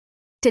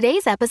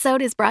Today's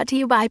episode is brought to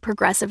you by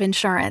Progressive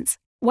Insurance.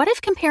 What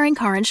if comparing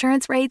car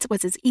insurance rates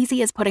was as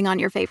easy as putting on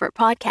your favorite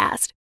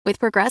podcast? With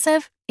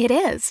Progressive, it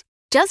is.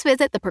 Just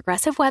visit the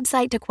Progressive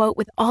website to quote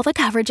with all the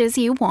coverages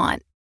you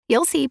want.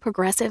 You'll see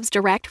Progressive's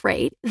direct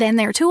rate, then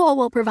their tool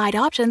will provide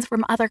options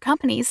from other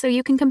companies so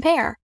you can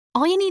compare.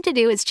 All you need to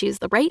do is choose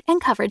the rate and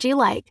coverage you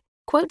like.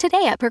 Quote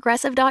today at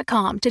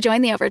Progressive.com to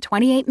join the over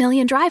 28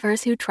 million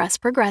drivers who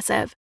trust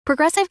Progressive.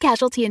 Progressive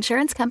Casualty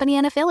Insurance Company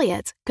and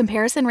Affiliates.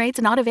 Comparison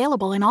rates not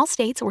available in all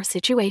states or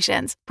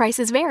situations.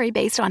 Prices vary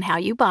based on how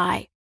you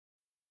buy.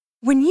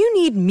 When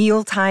you need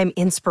mealtime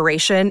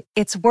inspiration,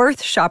 it's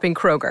worth shopping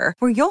Kroger,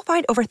 where you'll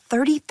find over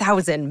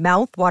 30,000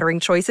 mouth-watering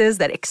choices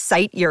that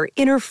excite your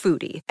inner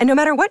foodie. And no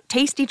matter what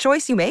tasty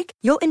choice you make,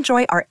 you'll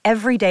enjoy our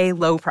everyday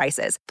low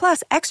prices,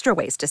 plus extra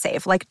ways to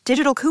save, like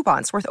digital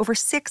coupons worth over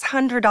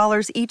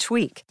 $600 each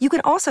week. You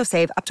can also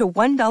save up to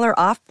 $1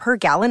 off per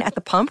gallon at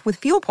the pump with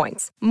fuel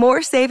points.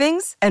 More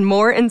savings and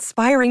more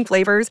inspiring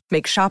flavors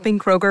make shopping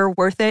Kroger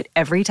worth it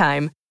every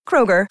time.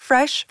 Kroger,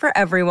 fresh for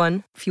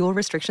everyone. Fuel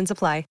restrictions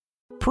apply.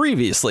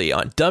 Previously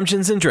on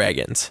Dungeons and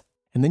Dragons.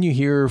 And then you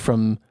hear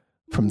from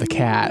the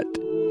cat.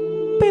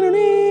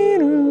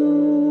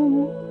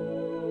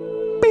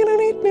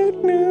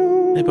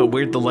 Yeah, but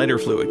where'd the lighter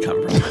fluid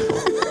come from?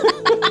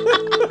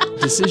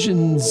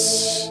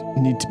 Decisions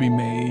need to be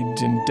made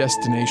and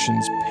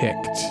destinations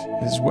picked,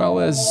 as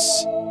well as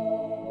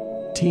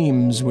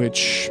teams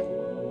which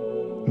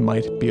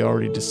might be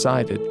already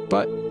decided,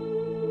 but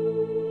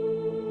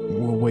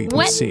we'll wait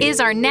and see. What is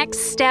our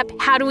next step?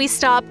 How do we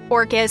stop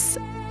Orcus?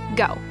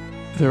 Go.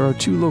 There are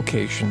two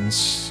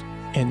locations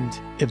and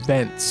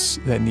events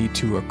that need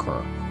to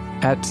occur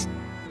at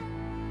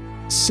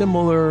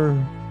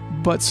similar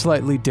but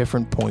slightly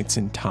different points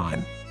in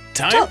time.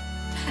 Time?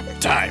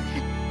 Time.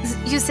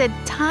 You said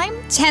time?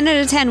 10 out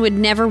of 10 would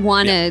never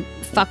want to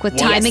fuck with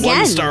time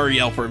again. 1-star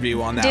Yelp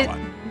review on that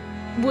one.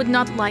 Would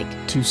not like.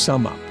 To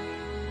sum up,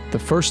 the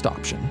first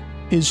option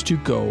is to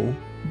go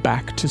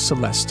back to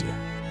Celestia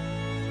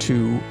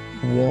to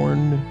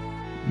warn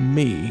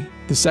me.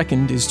 The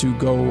second is to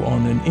go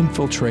on an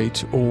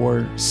infiltrate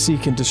or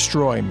seek and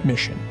destroy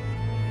mission.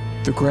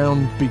 The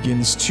ground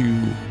begins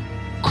to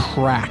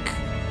crack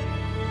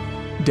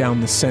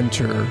down the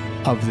center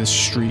of this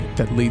street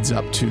that leads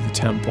up to the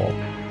temple.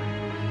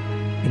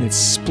 And it's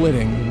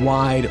splitting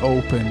wide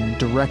open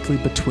directly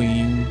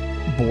between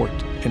Bort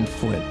and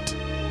Flint,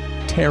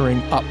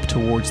 tearing up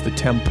towards the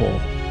temple.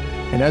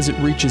 And as it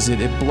reaches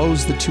it, it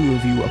blows the two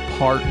of you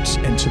apart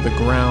and to the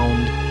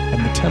ground,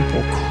 and the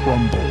temple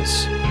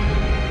crumbles.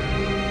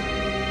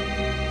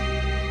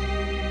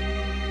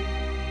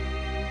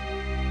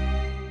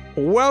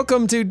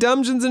 Welcome to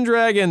Dungeons and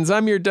Dragons.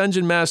 I'm your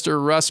Dungeon Master,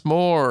 Russ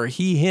Moore.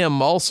 He,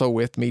 him, also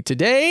with me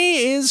today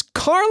is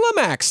Carla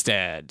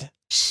Maxted.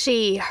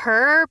 She,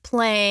 her,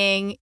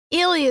 playing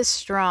Ilya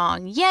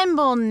Strong,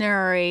 Yenbul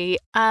Nuri,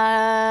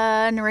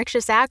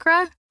 Nerixus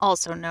Acra,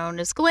 also known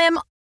as Glim,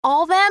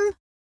 all them,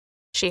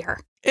 she, her.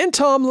 And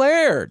Tom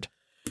Laird.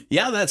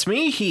 Yeah, that's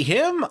me, he,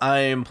 him.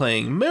 I'm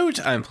playing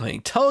Moot, I'm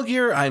playing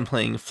Tulgir, I'm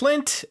playing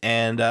Flint,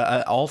 and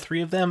all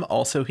three of them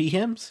also he,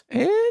 hims.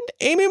 And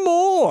Amy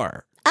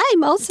Moore.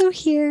 I'm also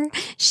here,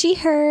 she,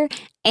 her,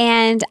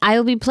 and I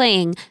will be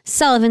playing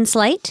Sullivan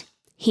Slight,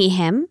 he,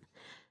 him,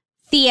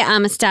 Thea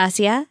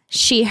Amastasia,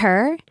 she,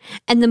 her,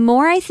 and the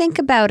more I think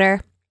about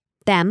her,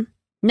 them,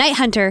 Night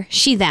Hunter,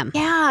 she, them.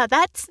 Yeah,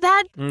 that's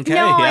that. Okay,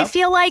 no, yeah. I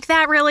feel like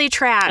that really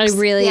tracks.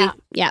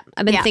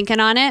 I've been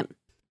thinking on it.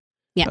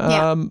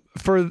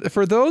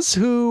 For those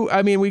who,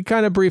 I mean, we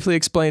kind of briefly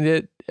explained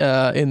it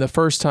in the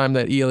first time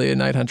that Elia,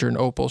 Night Hunter, and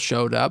Opal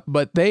showed up,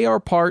 but they are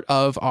part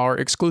of our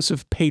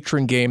exclusive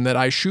patron game that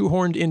I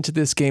shoehorned into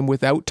this game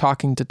without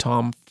talking to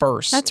Tom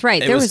first. That's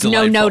right. It There was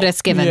delightful. no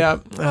notice given.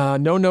 Yeah,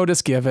 no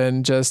notice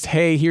given. Just,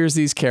 hey, here's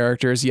these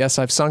characters. Yes,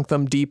 I've sunk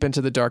them deep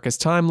into the darkest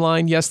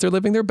timeline. Yes, they're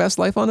living their best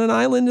life on an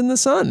island in the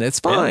sun. It's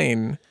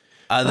fine.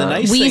 The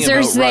nice thing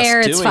Weezer's about there,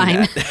 Russ it's doing fine.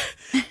 that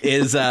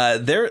is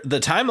the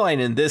timeline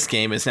in this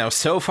game is now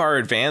so far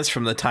advanced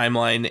from the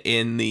timeline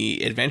in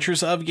the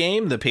Adventures of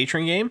game, the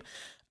Patreon game,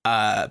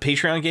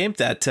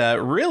 that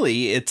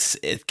really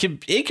it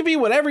could be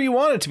whatever you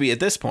want it to be at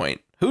this point.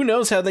 Who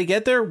knows how they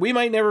get there? We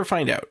might never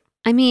find out.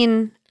 I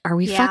mean, are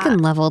we Yeah. fucking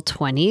level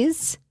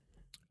 20s?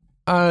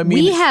 I mean,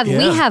 We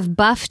have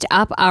buffed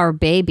up our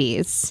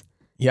babies.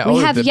 Yeah,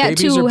 We have the yet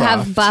babies to are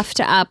have buffed. buffed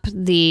up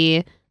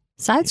the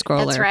side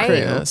scroller That's right. crew.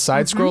 Yeah,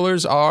 side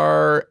scrollers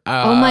are.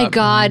 Oh my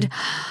god.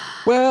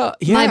 Well,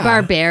 yeah. My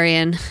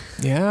barbarian.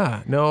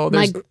 Yeah, no,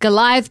 My there's.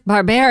 Goliath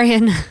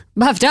barbarian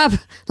buffed up.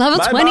 Level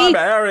My 20.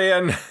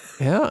 barbarian.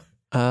 Yeah.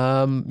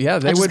 Yeah,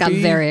 they I just would got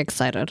be very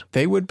excited.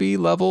 They would be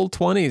level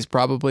 20s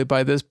probably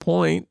by this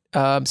point.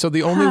 So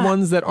the only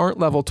ones that aren't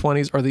level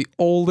 20s are the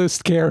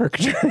oldest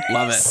characters.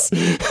 Love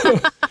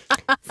it.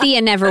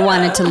 Thea never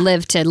wanted to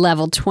live to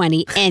level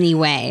 20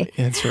 anyway.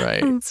 That's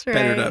right. That's right.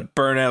 Better to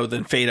burn out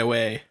than fade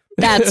away.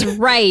 That's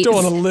right. Don't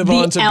want to live The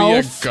on to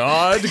elf. be a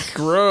god.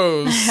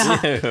 Gross.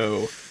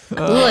 Ew.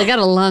 Ooh, I got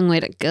a long way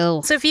to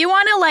go. So if you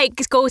want to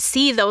like go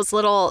see those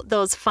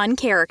fun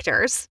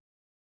characters,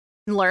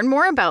 learn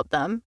more about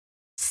them,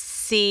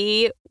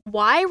 see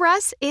why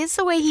Russ is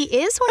the way he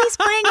is when he's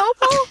playing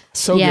Opal.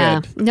 So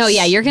good. No,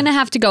 you're going to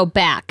have to go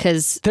back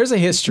because There's a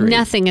history.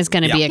 nothing is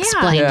going to be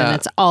explained Yeah. and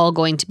it's all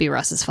going to be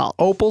Russ's fault.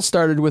 Opal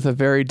started with a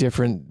very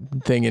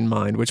different thing in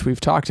mind, which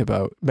we've talked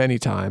about many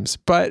times,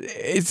 but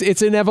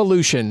it's an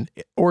evolution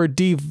or a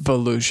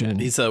devolution.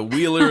 He's a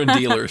wheeler and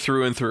dealer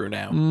through and through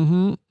now.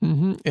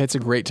 It's a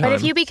great time. But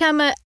if you become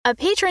a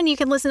patron, you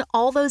can listen to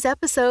all those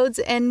episodes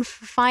and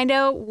find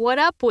out what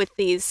up with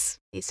these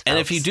folks. And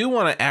if you do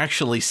want to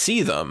actually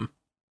see them,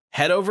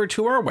 head over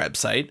to our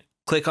website,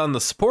 click on the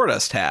Support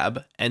Us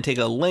tab, and take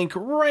a link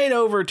right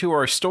over to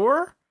our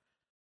store,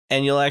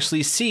 and you'll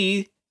actually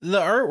see the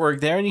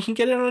artwork there, and you can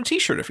get it on a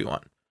t-shirt if you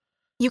want.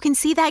 You can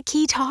see that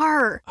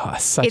guitar.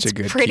 Such It's a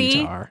good pretty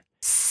guitar.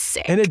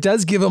 Sick. And it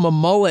does give him a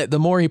mullet. The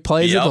more he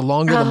plays it, the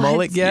longer the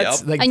mullet gets.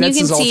 Yep. Like, And you that's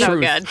can his all see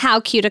truth. how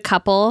cute a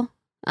couple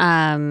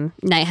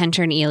Night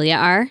Hunter and Elia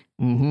are.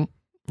 Mm-hmm.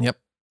 Yep.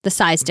 The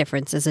size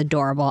difference is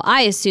adorable.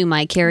 I assume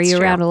I carry It's you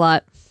true. around a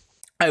lot.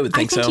 I would I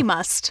think think so. you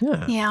must.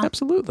 Yeah,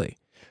 absolutely.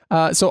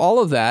 So all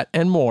of that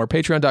and more,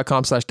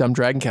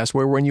 patreon.com/dumbdragoncast,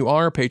 where when you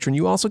are a patron,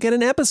 you also get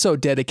an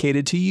episode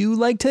dedicated to you,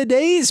 like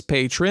today's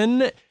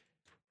patron,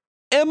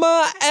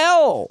 Emma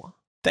L.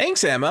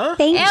 Thanks, Emma.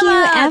 Thank you,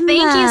 Emma. Thank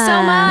you so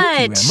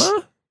Thank much. you,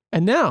 Emma.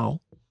 And now,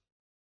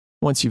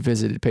 once you've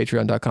visited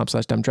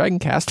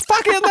patreon.com/dumbdragoncast,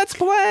 fuck it, let's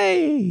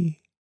play.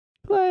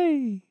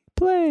 Play.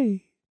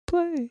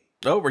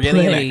 Oh, we're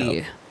getting an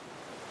echo.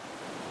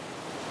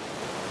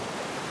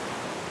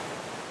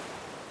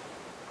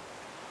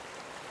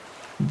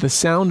 The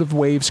sound of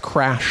waves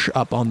crash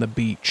up on the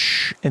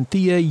beach, and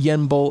Thea,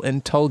 Yenbel,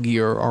 and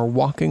Tulgir are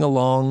walking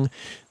along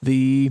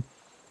the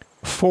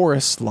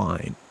forest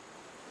line,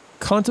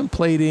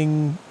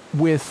 contemplating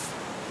with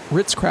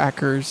Ritz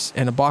crackers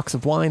and a box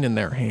of wine in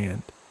their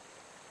hand,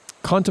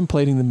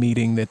 contemplating the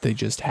meeting that they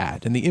just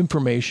had and the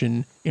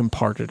information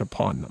imparted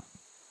upon them.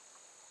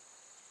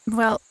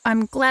 Well,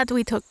 I'm glad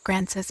we took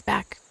Grancis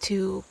back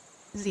to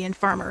the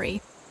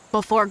infirmary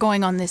before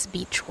going on this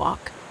beach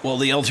walk. Well,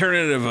 the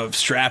alternative of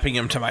strapping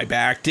him to my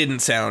back didn't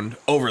sound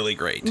overly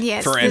great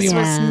Yes, for this anyone.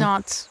 was Yeah.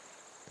 not.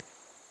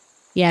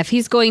 Yeah, if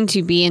he's going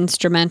to be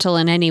instrumental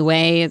in any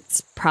way, it's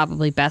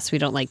probably best we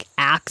don't like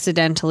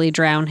accidentally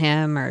drown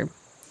him or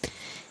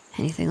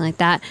anything like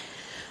that.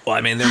 Well,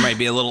 I mean, there might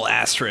be a little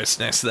asterisk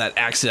next to that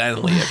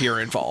accidentally if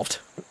you're involved.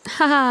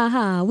 Ha ha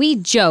ha. We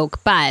joke,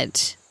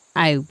 but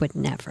I would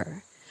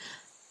never.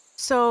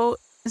 So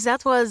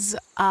that was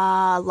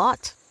a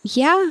lot.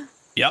 Yeah.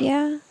 Yep.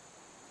 Yeah.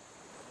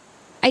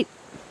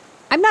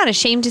 I'm not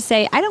ashamed to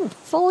say I don't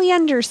fully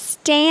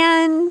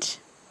understand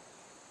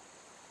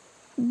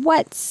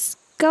what's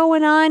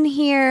going on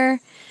here.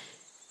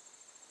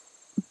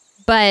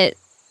 But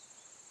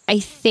I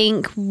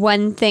think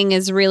one thing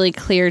is really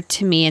clear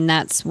to me, and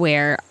that's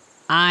where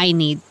I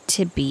need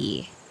to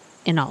be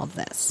in all of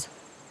this.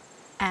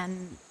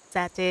 And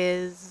that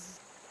is.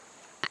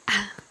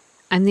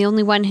 I'm the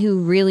only one who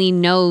really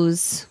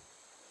knows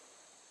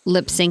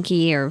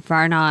Lipsinky or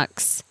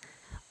Varnox.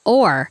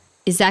 Or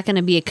is that going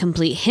to be a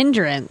complete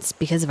hindrance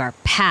because of our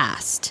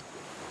past?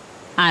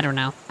 I don't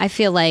know. I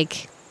feel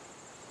like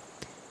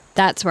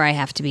that's where I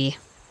have to be.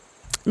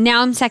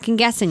 Now I'm second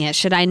guessing it.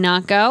 Should I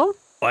not go?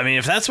 Well, I mean,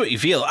 if that's what you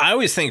feel, I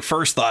always think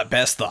first thought,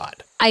 best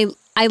thought. I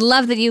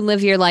love that you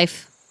live your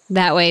life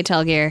that way,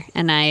 Tulgir,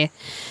 and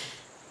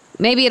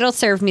maybe it'll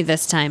serve me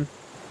this time.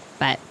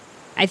 But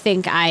I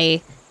think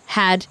I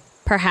had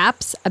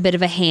perhaps a bit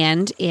of a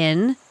hand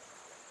in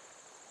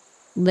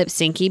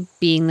Lipsinky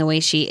being the way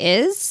she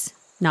is,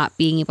 not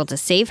being able to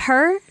save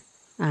her,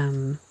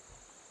 kind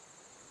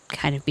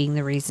of being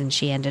the reason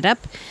she ended up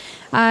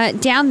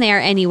down there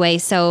anyway.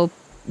 So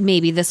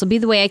maybe this will be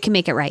the way I can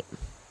make it right.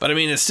 But I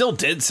mean, it still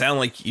did sound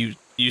like you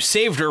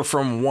saved her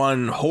from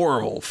one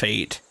horrible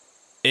fate.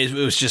 It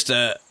was just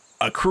a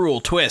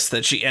cruel twist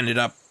that she ended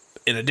up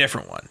in a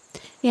different one.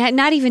 Yeah,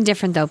 not even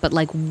different though, but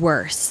like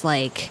worse,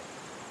 like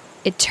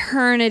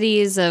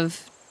eternities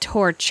of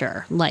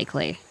torture,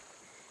 likely.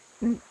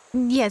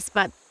 Yes,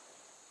 but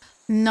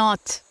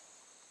not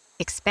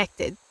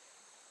expected.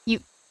 You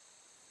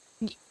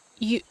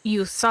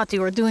thought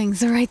you were doing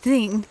the right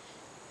thing.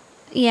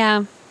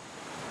 Yeah.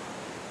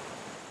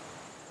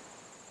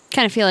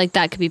 Kind of feel like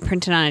that could be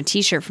printed on a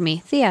t-shirt for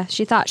me. Thea,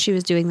 she thought she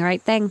was doing the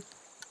right thing.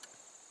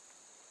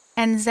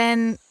 And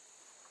then,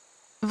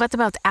 what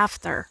about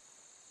after?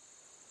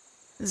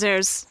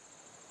 There's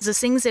the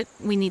things that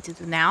we need to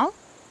do now,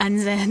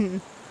 and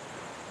then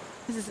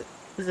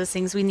the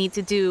things we need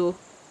to do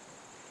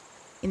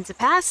in the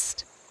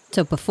past.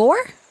 So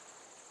before?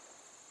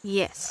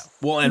 Yes.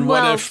 Well, and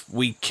what if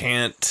we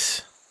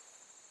can't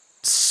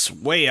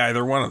sway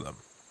either one of them?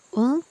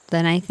 Well,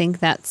 then I think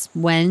that's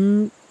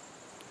when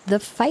the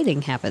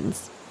fighting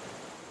happens.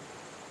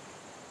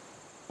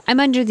 I'm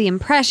under the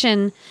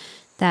impression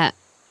that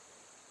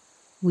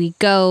we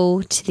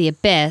go to the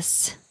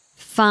Abyss,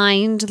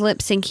 find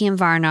Lipsinky and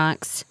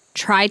Varnox,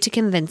 try to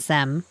convince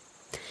them.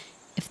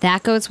 If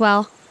that goes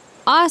well,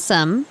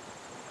 awesome.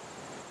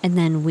 And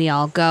then we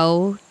all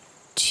go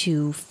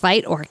to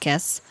fight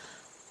Orcus,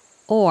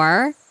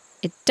 or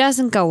it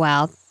doesn't go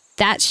well,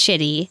 that's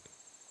shitty,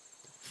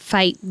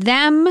 fight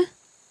them,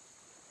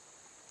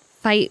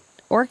 fight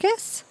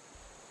Orcus?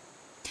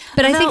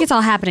 But I think it's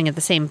all happening at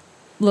the same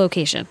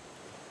location.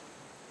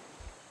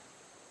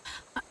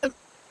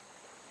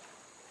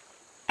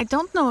 I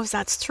don't know if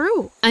that's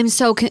true. I'm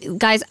so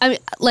guys. I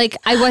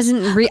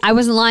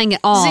wasn't lying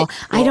at all.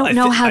 I don't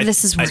know how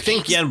this is working. I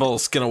think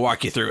Yenbul's gonna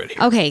walk you through it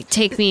here. Okay,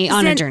 take me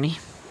on a journey.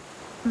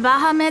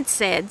 Bahamut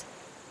said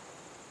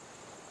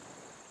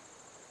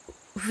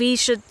we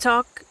should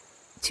talk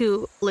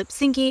to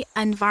Lipsinki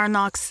and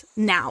Varnox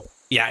now.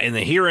 Yeah, in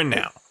the here and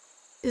now.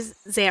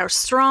 They are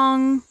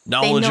strong.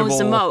 Knowledgeable. They know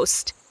the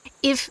most.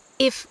 If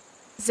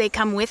they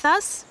come with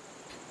us,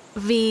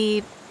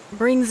 we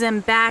bring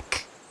them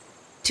back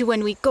to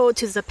when we go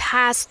to the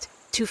past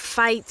to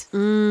fight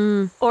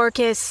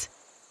Orcus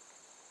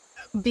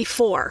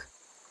before.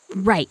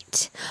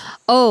 Right.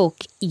 Oh,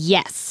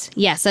 yes.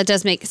 Yes, that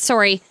does make...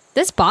 Sorry,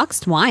 this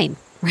boxed wine,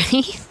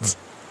 right?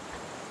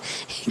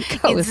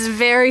 It's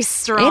very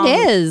strong.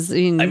 It is. I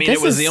mean,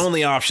 it was the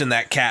only option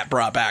that Cat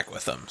brought back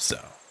with him,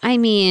 so... I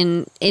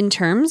mean, in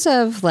terms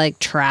of, like,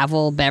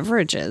 travel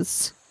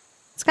beverages,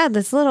 it's got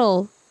this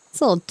little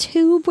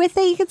tube with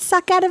it you could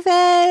suck out of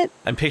it.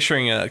 I'm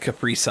picturing a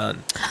Capri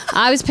Sun.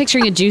 I was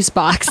picturing a juice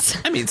box.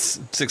 I mean,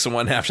 6 of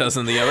one, half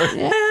dozen of the other.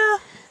 Yeah.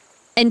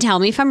 And tell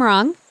me if I'm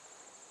wrong,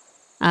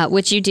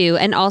 which you do,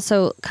 and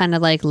also kind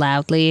of, like,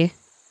 loudly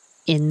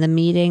in the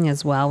meeting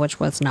as well, which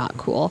was not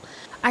cool.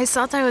 I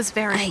thought I was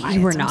very quiet.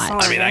 You were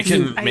not. I mean, I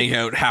couldn't make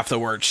out half the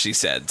words she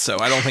said, so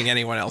I don't think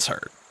anyone else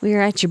heard. We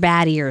were at your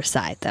baddier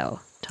side, though,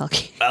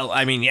 talking. Well,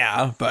 I mean,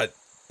 yeah, but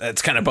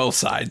it's kind of both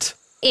sides.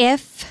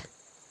 If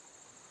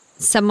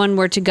someone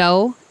were to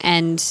go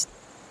and,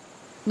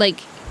 like,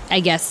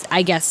 I guess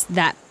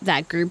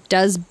that group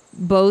does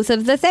both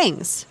of the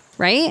things,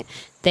 right?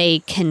 They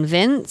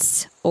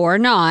convince or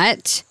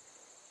not,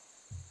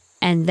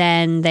 and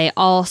then they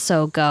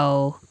also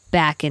go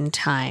back in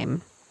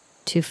time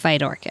to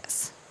fight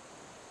Orcus.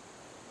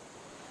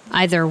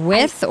 Either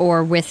with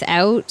or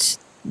without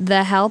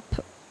the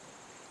help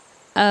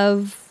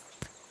of...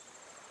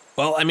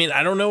 Well, I mean,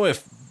 I don't know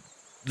if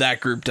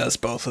that group does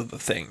both of the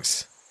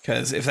things.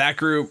 Because if that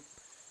group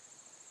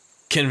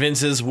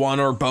convinces one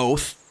or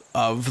both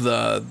of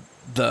the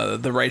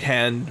right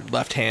hand,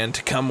 left hand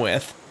to come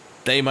with,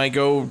 they might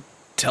go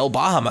tell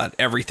Bahamut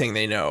everything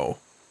they know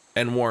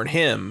and warn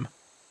him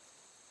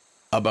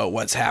about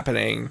what's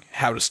happening,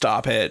 how to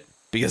stop it,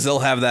 because they'll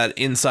have that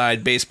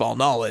inside baseball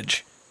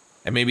knowledge,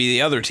 and maybe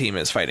the other team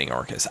is fighting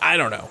Orcus. I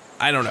don't know.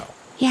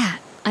 Yeah,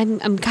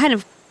 I'm kind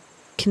of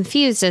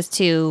confused as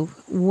to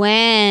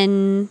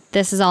when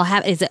this is all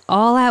happening. Is it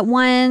all at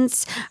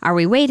once? Are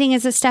we waiting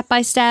as a step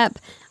by step?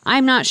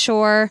 I'm not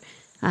sure.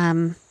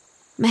 My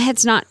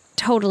head's not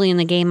totally in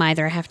the game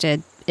either. I have to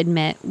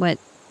admit what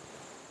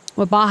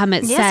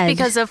Bahamut said. Yes,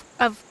 because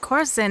of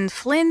course in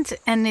Flint,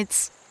 and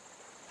it's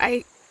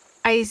I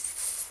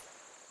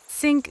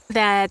think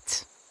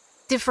that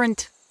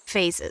different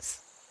phases.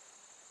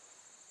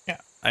 Yeah,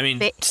 I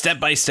mean, step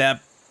by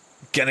step,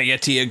 gonna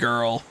get to you,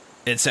 girl,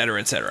 etc.,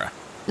 etc.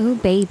 Ooh,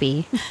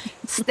 baby.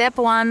 Step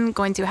 1,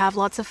 going to have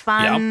lots of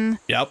fun.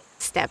 Yep.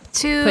 Step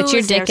 2, put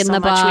your dick in the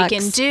box. Much we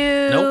can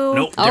do.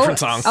 Nope. Different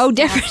songs. Oh,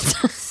 different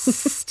songs.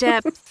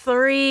 Step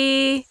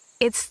 3,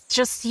 it's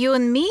just you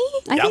and me.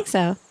 I think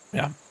so.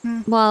 Yeah.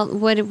 Well,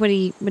 what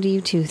do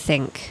you two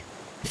think?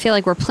 I feel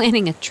like we're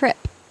planning a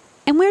trip.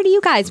 And where do you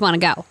guys want to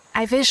go?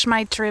 I wish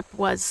my trip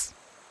was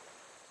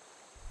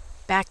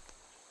back.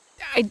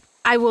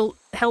 I will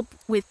help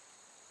with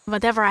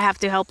whatever I have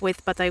to help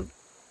with, but I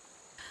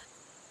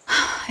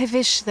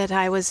wish that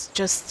I was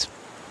just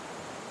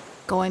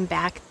going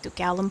back to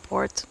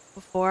Galenport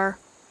before.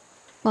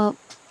 Well,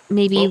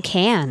 maybe you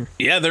can.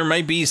 Yeah, there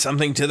might be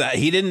something to that.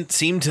 He didn't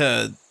seem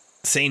to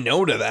say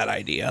no to that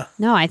idea.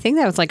 No, I think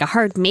that was like a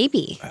hard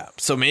maybe.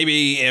 So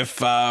maybe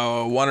if 1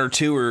 or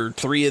 2 or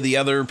 3 of the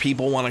other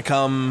people want to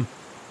come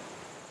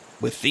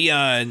with Thea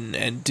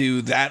and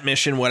do that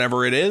mission,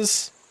 whatever it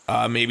is,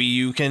 maybe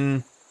you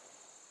can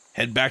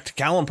head back to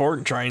Galenport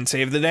and try and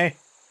save the day.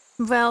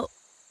 Well,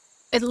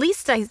 at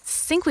least I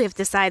think we have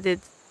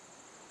decided,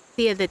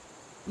 Thea, that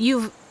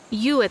you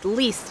at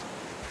least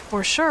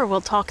for sure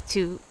will talk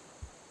to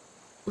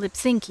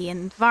Lipsinki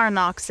and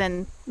Varnox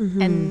and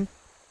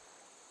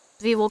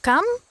we will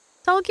come,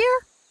 Talgir?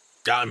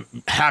 I'm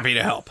happy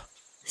to help.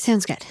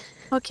 Sounds good.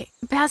 Okay,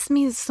 pass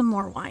me some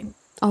more wine.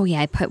 Oh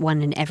yeah, I put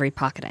one in every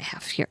pocket I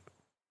have here.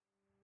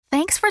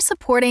 Thanks for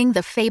supporting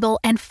the Fable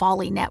and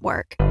Folly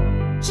Network.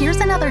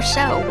 Here's another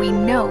show we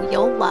know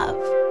you'll love.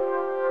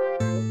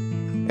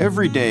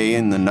 Every day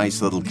in the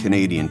nice little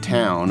Canadian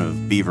town of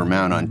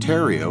Beavermount,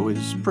 Ontario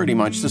is pretty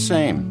much the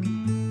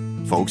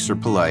same. Folks are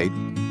polite,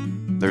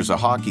 there's a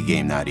hockey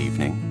game that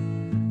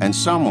evening, and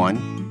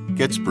someone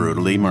gets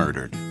brutally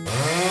murdered.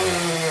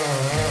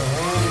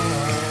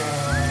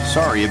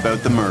 Sorry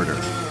About the Murder,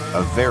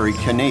 a very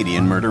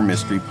Canadian murder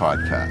mystery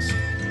podcast.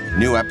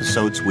 New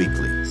episodes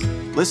weekly.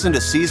 Listen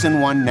to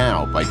Season 1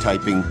 now by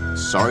typing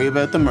Sorry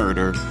About the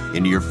Murder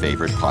into your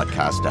favorite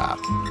podcast app.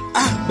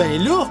 Ah,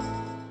 ben là!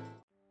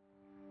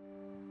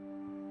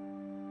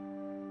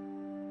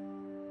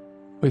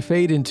 We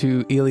fade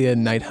into Elia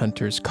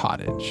Nighthunter's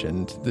cottage,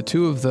 and the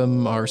two of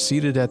them are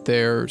seated at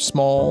their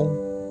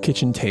small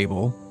kitchen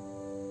table.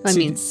 I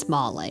mean,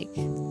 small, like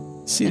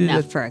seated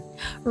enough at, for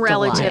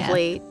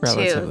Relatively,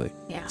 relatively. too.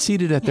 Yeah.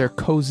 Seated at their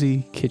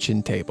cozy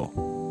kitchen table.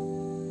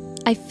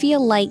 I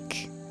feel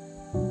like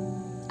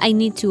I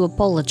need to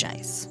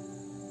apologize.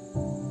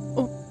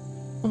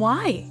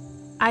 Why?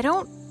 I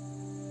don't...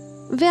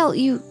 Well,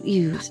 you...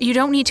 You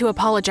don't need to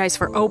apologize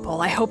for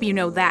Opal. I hope you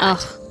know that.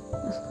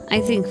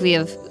 I think we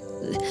have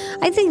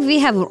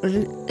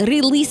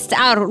released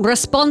our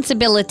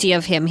responsibility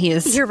of him. He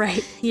is... You're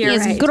right. He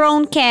is a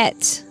grown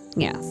cat.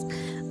 Yes.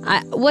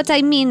 What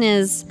I mean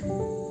is,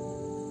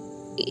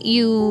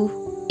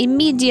 you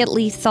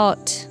immediately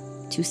thought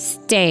to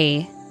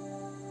stay,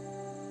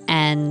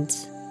 and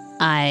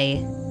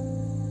I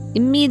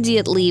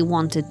immediately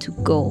wanted to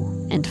go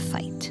and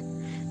fight.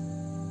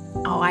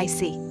 Oh, I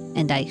see.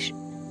 And I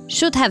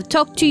should have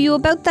talked to you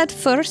about that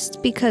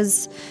first,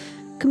 because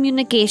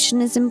communication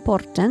is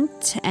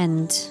important,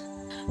 and...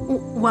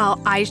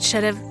 Well, I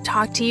should have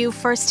talked to you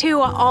first,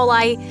 too.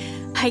 I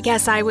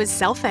guess I was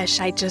selfish.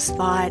 I just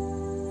thought,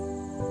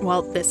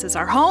 well, this is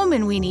our home,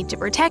 and we need to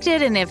protect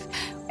it, and if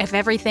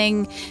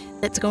everything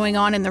that's going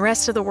on in the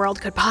rest of the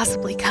world could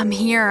possibly come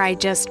here, I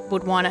just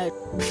would want to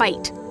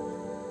fight.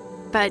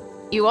 But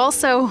you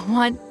also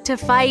want to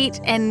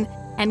fight and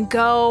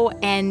go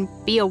and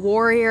be a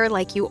warrior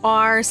like you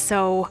are,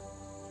 so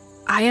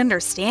I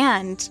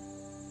understand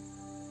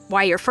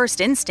why your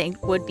first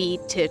instinct would be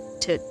to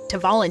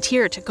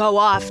volunteer to go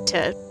off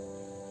to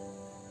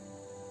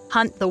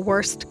hunt the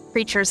worst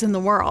creatures in the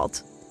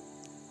world.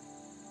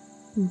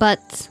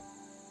 But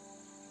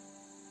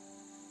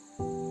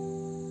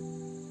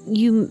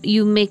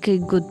you make a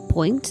good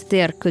point.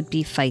 There could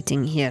be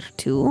fighting here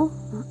too.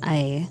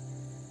 I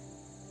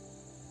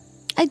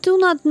do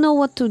not know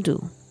what to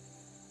do.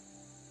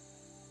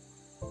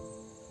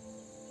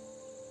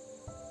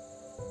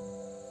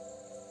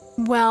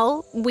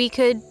 Well, we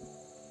could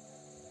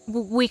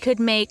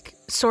make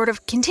sort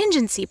of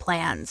contingency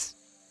plans.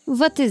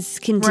 What is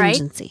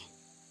contingency?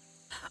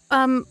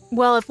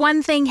 Well, if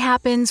one thing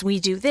happens, we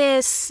do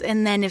this,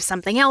 and then if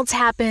something else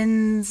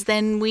happens,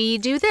 then we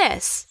do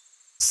this.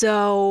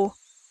 So,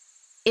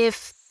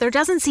 if there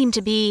doesn't seem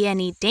to be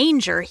any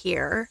danger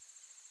here,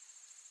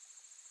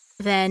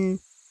 then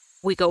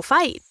we go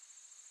fight.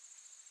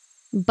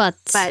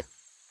 But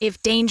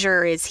if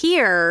danger is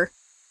here,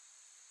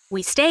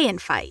 we stay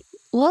and fight.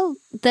 Well,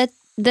 that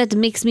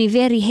makes me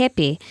very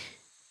happy.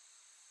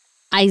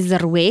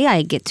 Either way,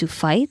 I get to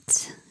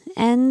fight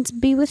and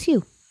be with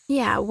you.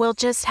 Yeah, we'll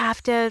just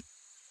have to...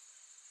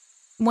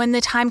 When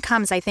the time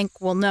comes, I think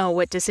we'll know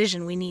what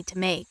decision we need to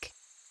make.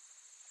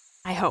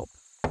 I hope.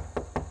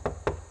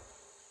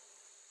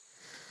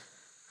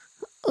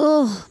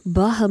 Oh,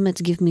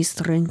 Bahamut, give me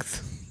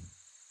strength.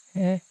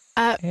 Hey.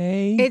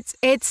 It's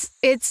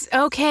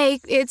okay.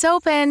 It's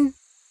open.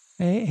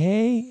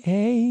 Hey.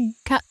 Hey.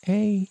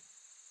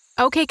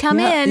 Okay, come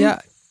in.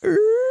 Yeah.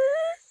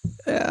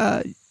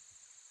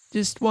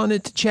 Just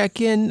wanted to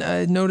check in.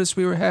 I noticed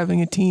we were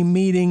having a team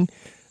meeting,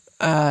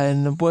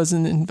 and I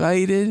wasn't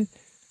invited.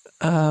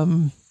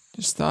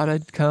 Just thought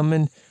I'd come,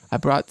 and I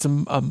brought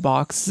some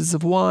boxes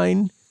of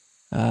wine.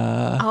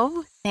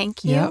 Oh,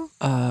 thank you.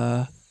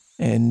 Yeah.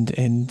 And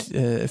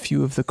a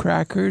few of the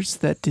crackers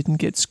that didn't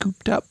get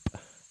scooped up.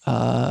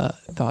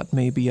 Thought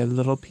maybe a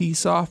little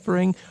peace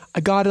offering.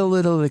 I got a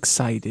little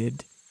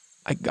excited.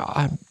 I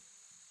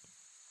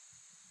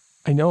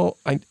know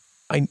I'm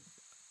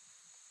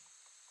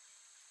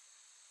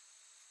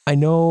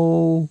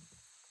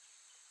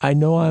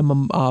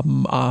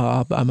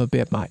a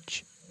bit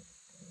much.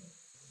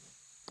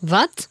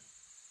 What?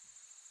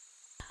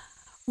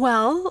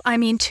 Well, I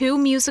mean, 2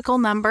 musical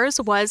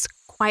numbers was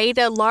quite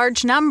a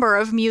large number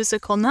of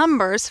musical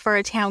numbers for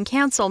a town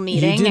council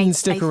meeting. You didn't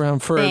stick around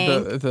for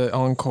the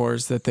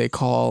encores that they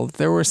called.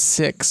 There were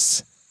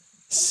 6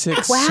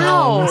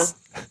 songs.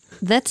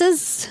 That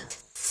is...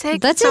 6.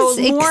 That's so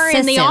more excessive.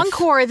 in the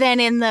encore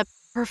than in the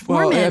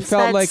performance. Well, it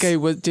felt like I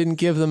didn't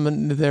give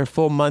them their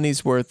full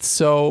money's worth.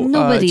 So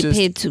nobody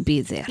paid to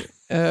be there.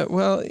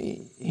 Well,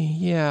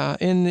 yeah.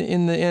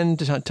 In the end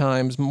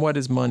times, what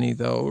is money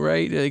though,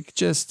 right? Like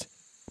just.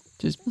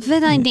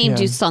 When I named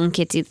you Song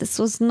Kitty, this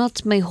was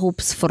not my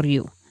hopes for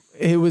you.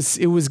 It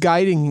was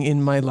guiding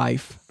in my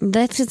life.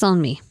 That is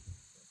on me.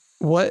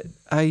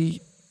 I'm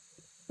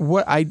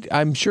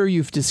sure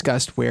you've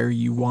discussed where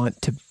you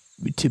want to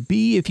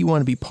be, if you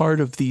want to be part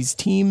of these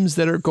teams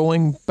that are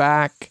going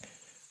back.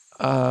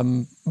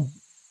 I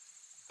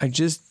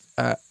just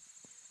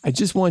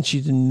want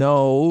you to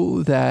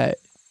know that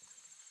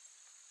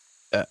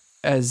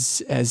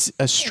as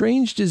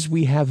estranged as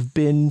we have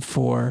been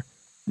for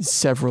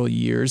several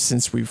years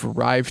since we've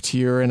arrived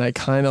here, and I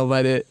kind of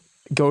let it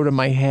go to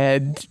my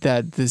head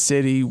that the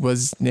city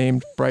was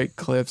named Bright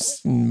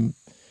Cliffs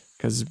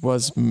because it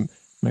was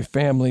my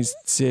family's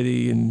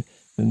city, and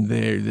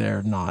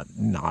they're not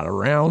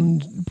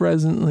around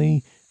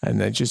presently.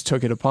 And I just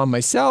took it upon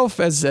myself,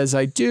 as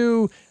I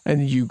do,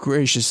 and you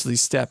graciously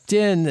stepped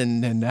in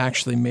and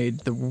actually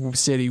made the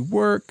city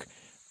work.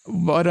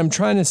 What I'm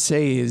trying to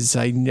say is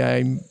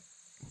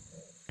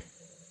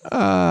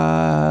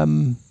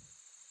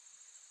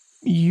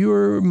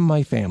you're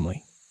my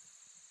family.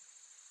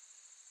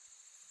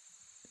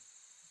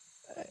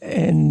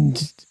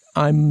 And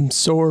I'm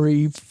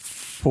sorry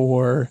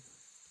for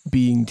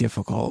being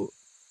difficult.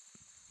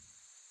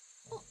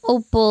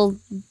 Opal,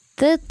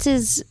 that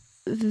is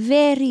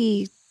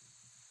very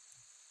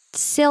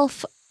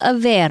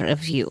self-aware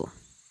of you.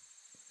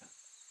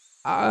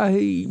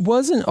 I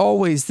wasn't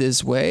always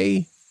this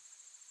way.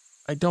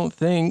 I don't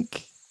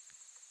think.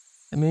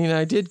 I mean,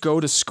 I did go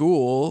to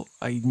school.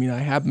 I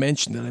have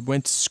mentioned that I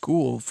went to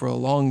school for a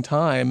long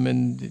time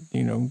and,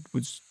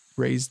 was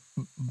raised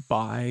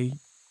by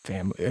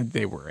family.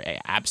 They were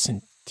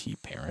absentee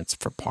parents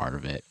for part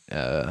of it.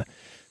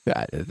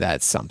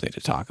 That's something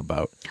to talk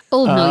about.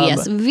 Oh, no,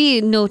 yes.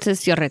 We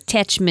noticed your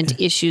attachment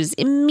issues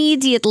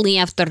immediately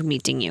after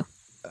meeting you.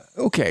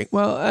 Okay,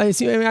 well,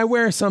 I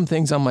wear some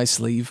things on my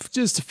sleeve,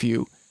 just a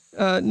few.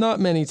 Not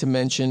many to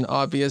mention,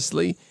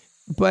 obviously,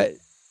 but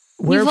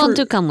you want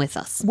to come with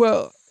us?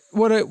 Well,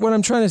 what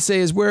I'm trying to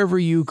say is, wherever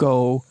you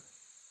go,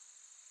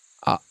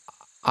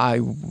 I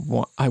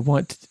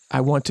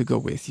want to go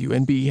with you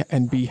and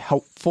be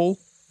helpful.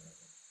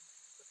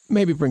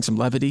 Maybe bring some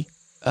levity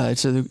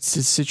to the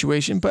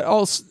situation, but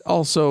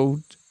also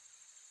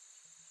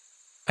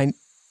I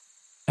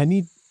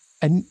need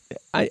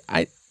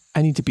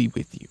to be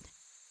with you.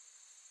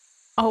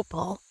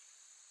 Opal,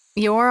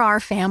 you're our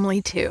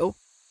family too.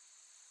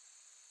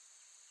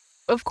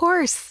 Of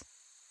course.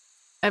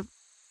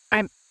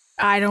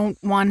 I don't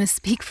want to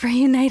speak for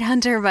you, Night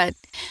Hunter, but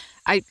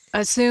I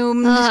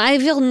assume... I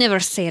will never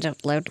say it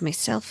out loud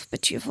myself,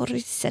 but you've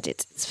already said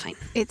it. It's fine.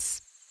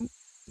 It's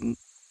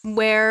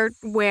where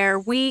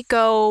we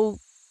go,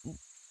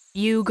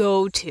 you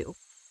go too.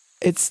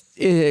 It's...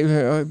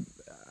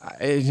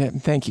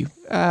 thank you.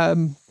 I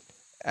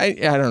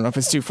don't know if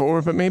it's too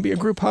forward, but maybe a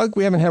group hug?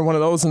 We haven't had one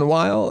of those in a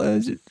while.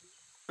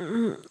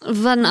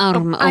 One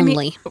arm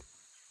only.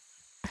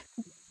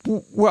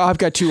 Well, I've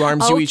got two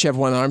arms. You each have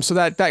one arm, so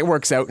that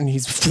works out, and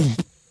he's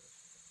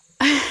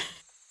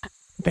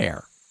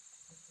there.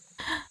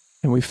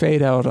 And we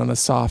fade out on a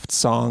soft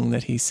song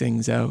that he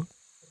sings out.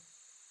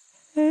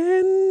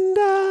 And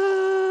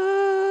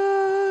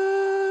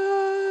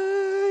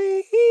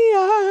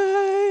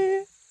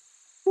I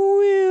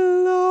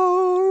will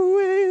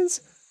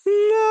always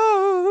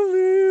love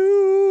you.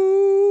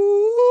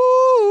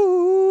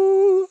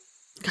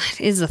 God,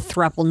 it is a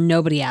throuple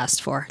nobody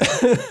asked for.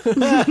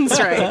 That's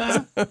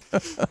right.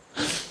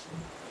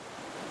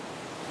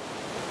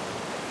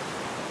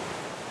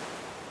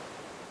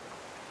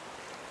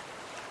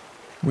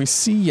 We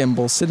see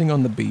Yemble sitting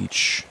on the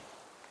beach,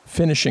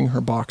 finishing her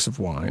box of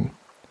wine,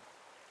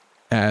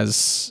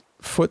 as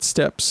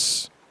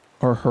footsteps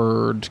are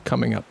heard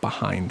coming up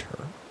behind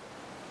her.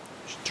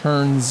 She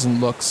turns and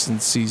looks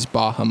and sees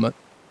Bahamut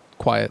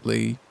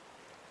quietly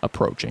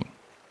approaching.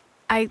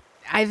 I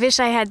wish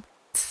I had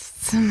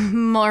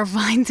some more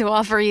wine to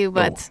offer you,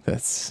 but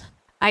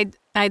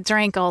I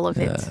drank all of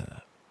it.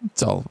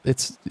 It's all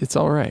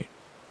right.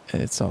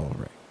 It's all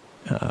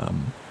right.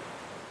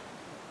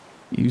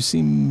 You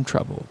seem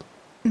troubled.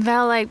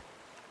 Well,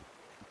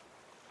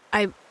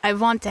 I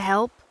want to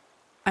help.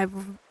 I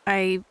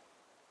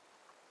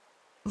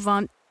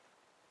want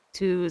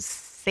to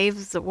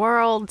save the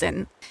world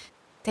and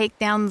take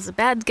down the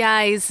bad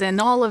guys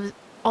and all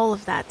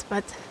of that.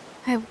 But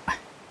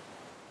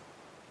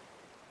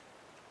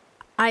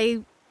I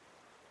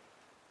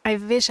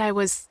wish I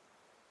was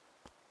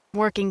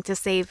working to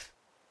save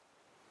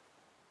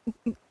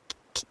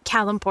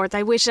Calimport.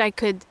 I wish I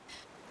could.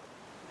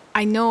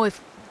 I know if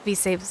we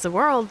save the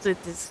world,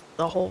 it is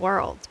the whole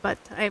world, but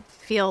I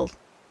feel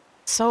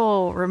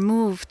so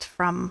removed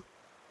from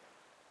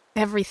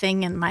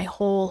everything and my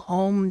whole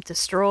home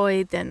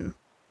destroyed, and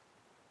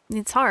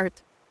it's hard.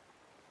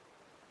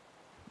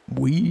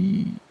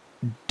 We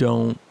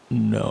don't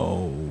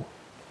know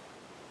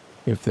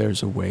if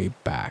there's a way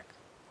back.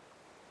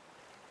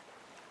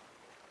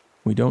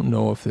 We don't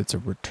know if it's a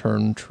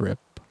return trip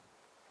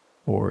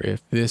or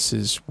if this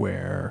is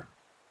where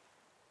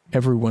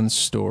everyone's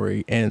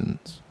story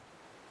ends.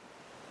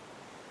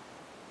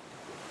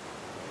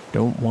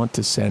 Don't want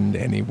to send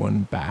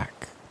anyone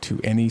back to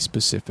any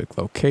specific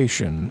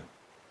location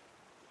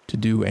to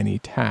do any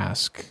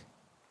task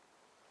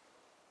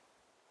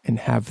and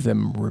have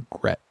them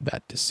regret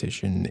that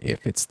decision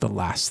if it's the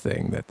last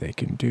thing that they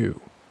can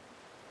do.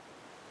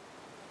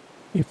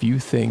 If you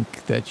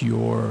think that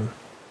your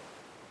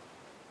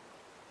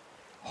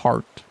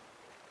heart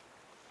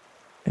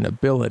and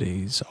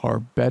abilities are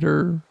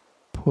better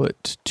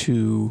put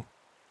to,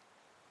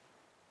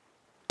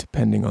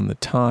 depending on the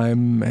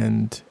time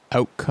and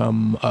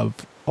outcome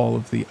of all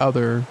of the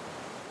other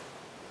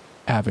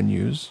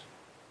avenues,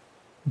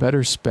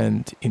 better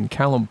spent in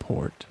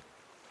Calimport,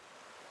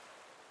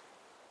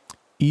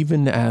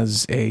 even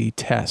as a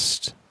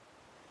test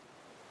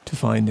to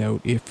find out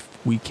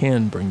if we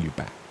can bring you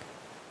back.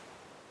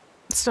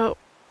 So,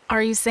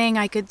 are you saying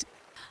I could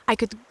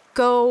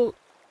go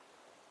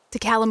to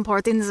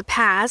Kalimport in the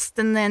past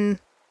and then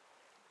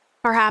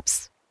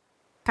perhaps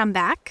come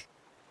back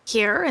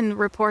here and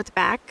report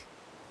back?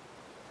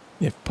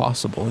 If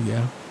possible,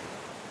 yeah.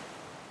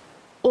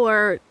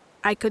 Or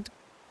I could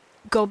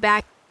go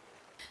back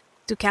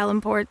to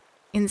Kalimport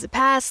in the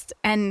past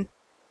and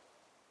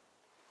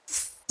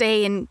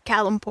stay in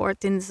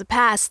Kalimport in the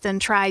past and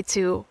try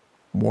to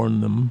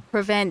warn them,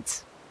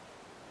 prevent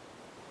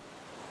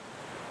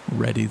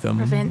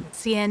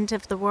the end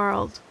of the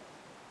world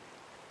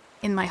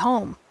in my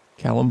home.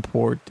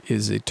 Kalimport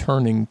is a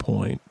turning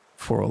point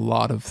for a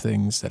lot of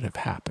things that have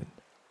happened.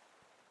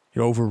 It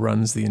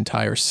overruns the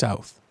entire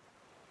south.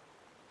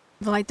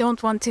 Well, I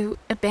don't want to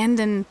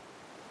abandon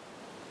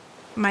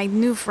my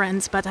new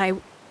friends, but I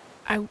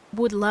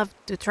would love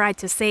to try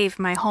to save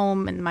my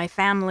home and my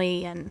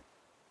family and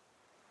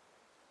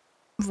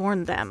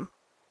warn them.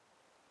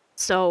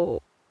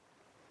 So,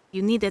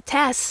 you need a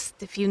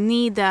test. If you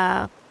need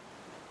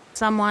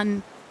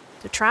someone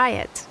to try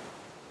it,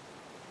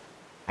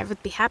 I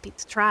would be happy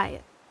to try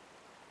it.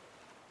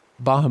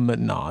 Bahamut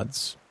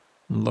nods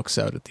and looks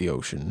out at the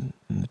ocean,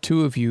 and the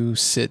two of you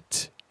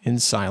sit in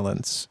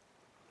silence.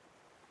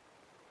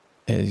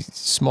 A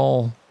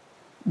small...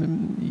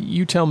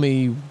 You tell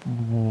me,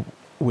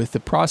 with the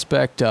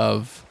prospect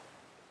of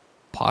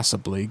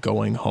possibly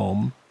going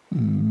home,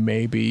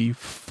 maybe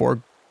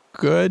for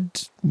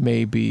good,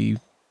 maybe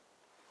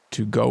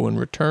to go and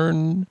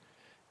return,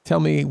 tell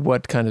me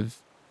what kind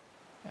of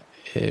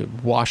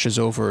washes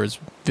over as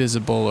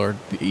visible or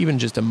even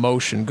just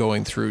emotion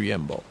going through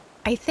Yenbul.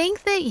 I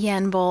think that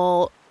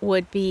Yenbul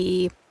would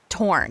be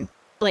torn,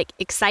 like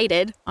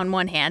excited on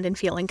one hand and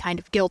feeling kind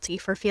of guilty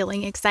for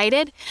feeling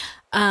excited,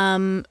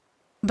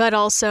 but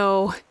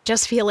also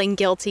just feeling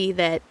guilty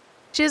that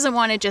she doesn't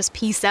want to just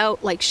peace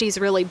out. Like, she's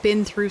really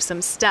been through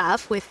some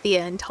stuff with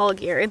Thea and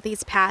Tulgir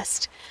these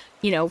past,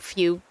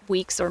 few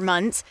weeks or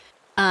months.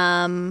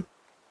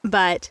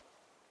 But,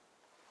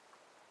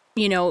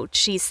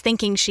 she's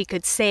thinking she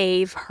could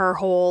save her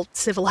whole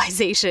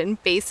civilization,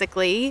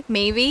 basically,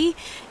 maybe,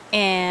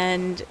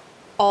 and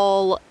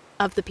all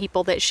of the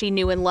people that she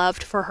knew and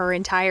loved for her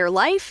entire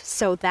life.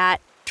 So that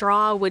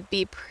draw would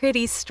be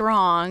pretty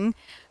strong.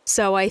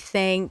 So I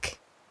think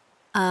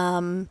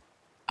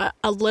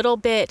a little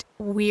bit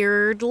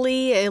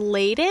weirdly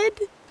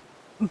elated,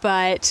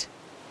 but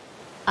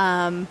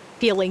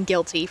feeling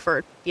guilty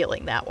for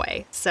feeling that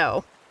way.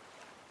 So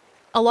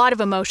a lot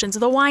of emotions.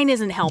 The wine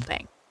isn't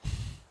helping.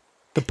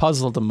 The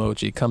puzzled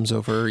emoji comes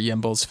over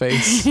Yenbul's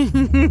face.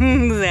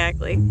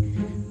 Exactly.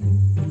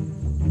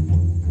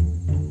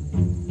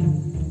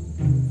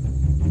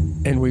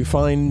 And we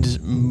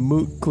find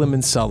Moot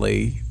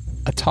Glimmensally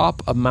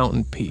atop a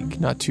mountain peak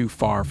not too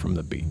far from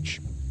the beach.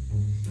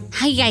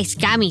 How you guys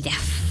got me to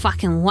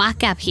fucking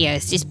walk up here?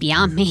 It's just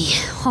beyond me.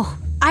 Oh.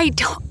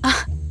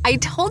 I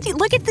told you,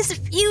 look at this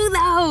view,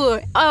 though.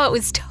 Oh, it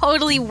was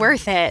totally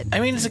worth it. I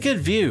mean, it's a good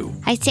view.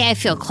 I'd say I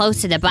feel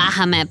close to the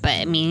Bahamut, but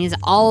I mean, he's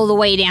all the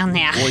way down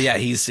there. Well, yeah,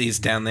 he's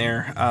down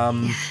there.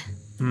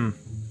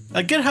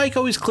 A good hike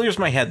always clears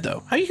my head,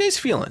 though. How you guys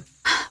feeling?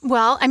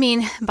 Well, I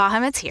mean,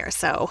 Bahamut's here,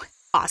 so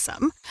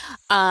awesome.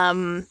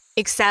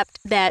 Except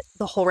that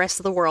the whole rest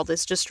of the world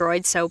is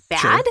destroyed so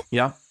bad. Sure.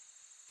 Yeah.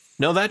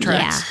 No, that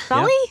tracks. Yeah.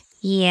 Sully?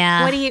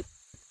 Yeah. What do you...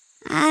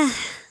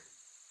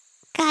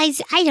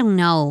 Guys, I don't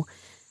know.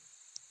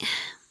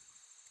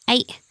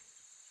 I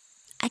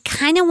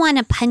kind of want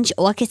to punch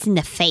Orcus in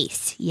the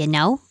face,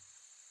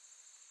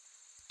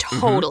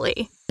 Totally.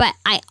 Mm-hmm. But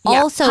I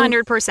also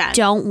 100%.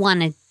 don't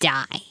want to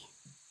die.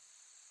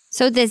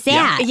 So there's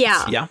that.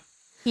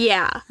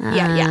 Yeah.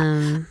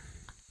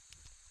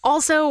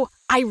 Also,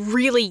 I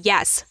really,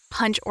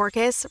 punch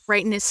Orcus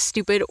right in his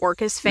stupid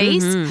Orcus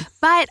face. Mm-hmm.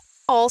 But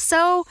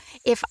also,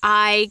 if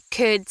I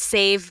could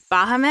save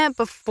Bahamut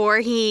before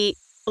he,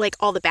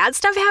 all the bad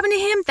stuff happened to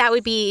him, that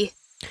would be...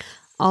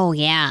 Oh,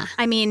 yeah.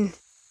 I mean,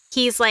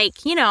 he's my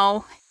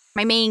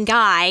main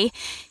guy.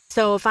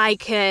 So if I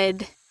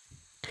could...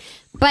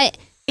 But...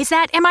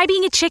 am I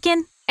being a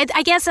chicken?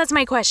 I guess that's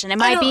my question.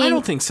 I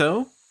don't think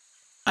so.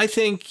 I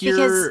think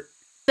you're...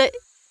 Because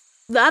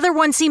the other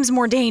one seems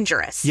more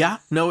dangerous. Yeah,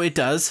 no, it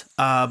does.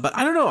 But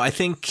I don't know. I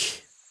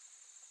think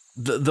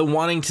the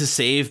wanting to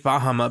save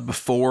Bahamut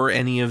before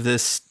any of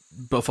this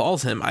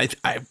befalls him, I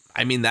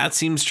mean, that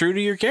seems true to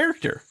your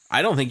character.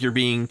 I don't think you're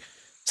being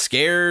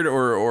scared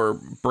or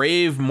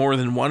brave more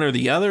than one or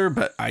the other,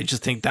 but I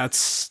just think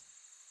that's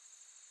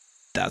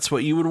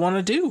what you would want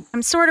to do.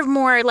 I'm sort of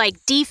more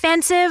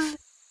defensive,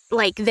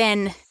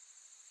 than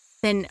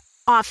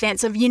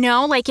offensive,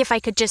 if I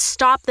could just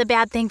stop the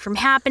bad thing from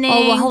happening.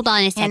 Oh, well, hold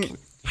on a second.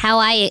 How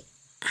I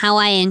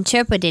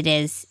interpret it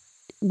is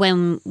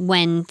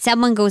when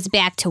someone goes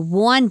back to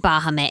warn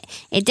Bahamut,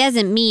 it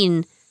doesn't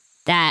mean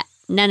that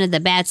none of the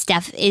bad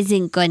stuff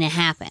isn't going to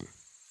happen.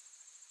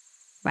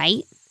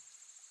 Right?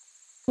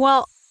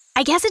 Well,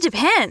 I guess it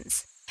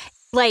depends.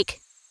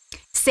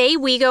 say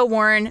we go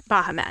warn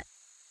Bahamut,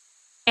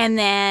 and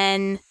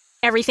then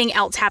everything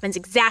else happens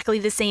exactly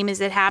the same as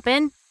it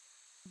happened,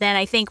 then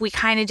I think we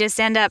kind of just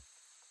end up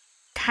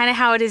kind of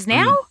how it is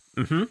now.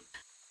 Mm-hmm.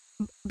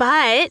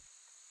 But,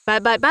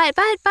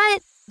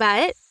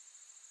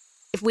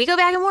 if we go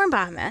back and warn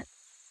Bahamut,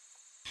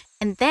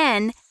 and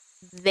then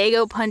they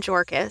go punch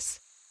Orcus,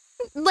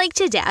 like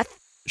to death.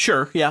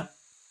 Sure, yeah.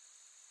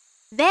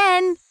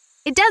 Then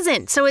it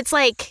doesn't. So it's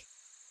like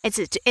it's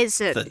a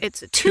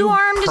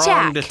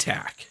two-armed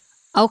attack.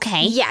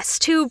 Okay. Yes,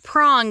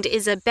 two-pronged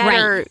is a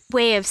better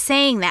way of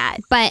saying that.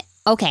 But,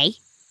 okay.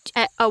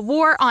 A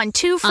war on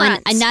two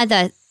fronts. On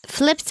another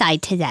flip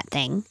side to that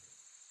thing.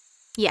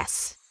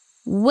 Yes.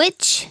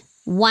 Which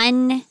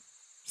one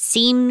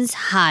seems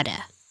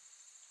harder?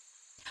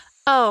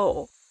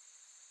 Oh.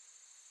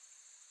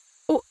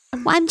 Well,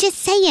 I'm just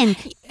saying,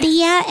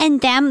 Thea and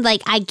them,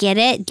 like, I get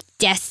it,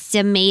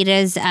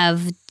 decimators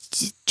of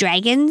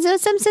dragons or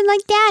something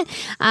like that.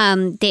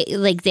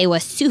 They were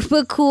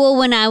super cool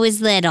when I was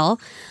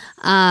little.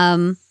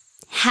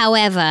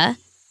 However,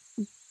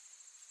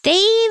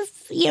 they've,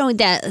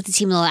 they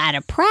seem a little out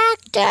of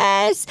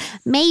practice.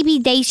 Maybe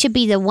they should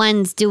be the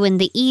ones doing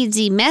the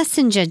easy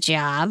messenger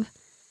job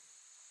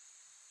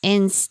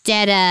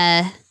instead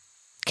of,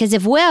 because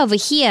if we're over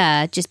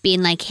here just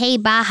being like, hey,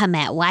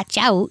 Bahamut, watch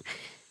out.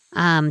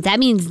 That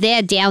means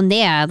they're down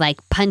there, like,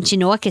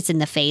 punching Orcus in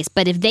the face.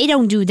 But if they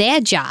don't do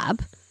their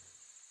job,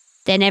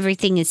 then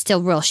everything is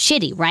still real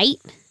shitty, right?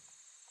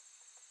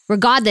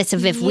 Regardless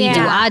of if we do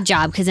our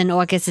job, because then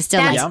Orcus is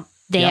still,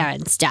 there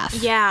and stuff.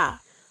 Yeah.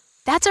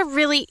 That's a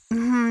really,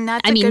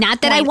 not that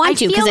point. I want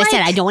to, because I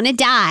said I don't want to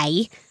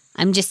die.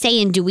 I'm just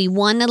saying, do we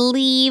want to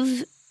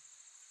leave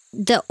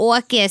the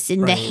Orcus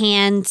in the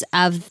hands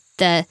of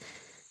the,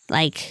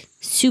 like,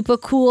 super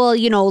cool,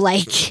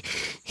 like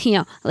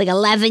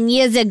 11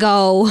 years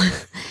ago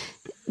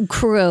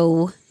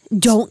crew?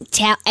 Don't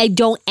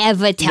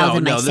ever tell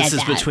them I said that. No, this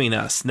is between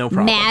us. No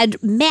problem.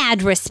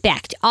 Mad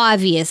respect,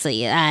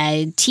 obviously,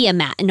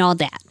 Tiamat and all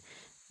that.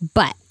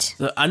 But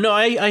no,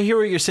 I hear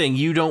what you're saying.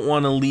 You don't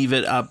want to leave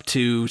it up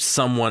to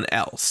someone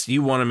else.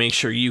 You want to make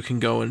sure you can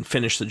go and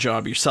finish the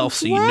job yourself,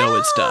 so you know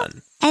it's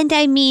done. And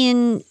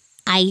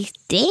I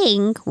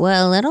think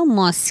we're a little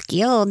more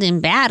skilled in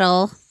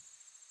battle.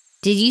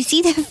 Did you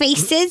see the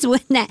faces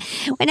when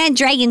that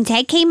dragon's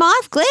head came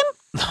off, Glim?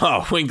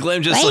 Oh, when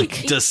Glim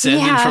just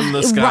descended from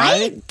the sky?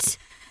 Right?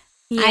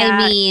 Yeah.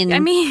 I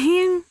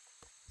mean,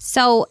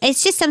 so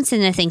it's just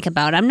something to think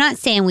about. I'm not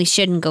saying we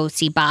shouldn't go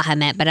see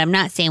Bahamut, but I'm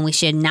not saying we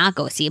should not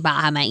go see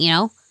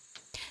Bahamut,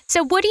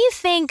 So what do you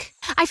think?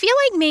 I feel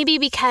like maybe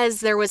because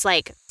there was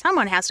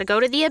someone has to go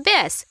to the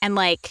abyss and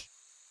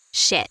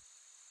shit.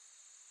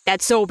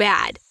 That's so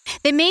bad.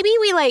 That maybe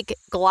we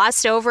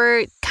glossed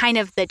over kind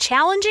of the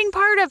challenging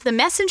part of the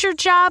messenger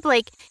job.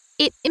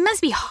 It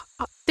must be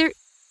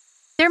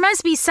there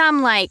must be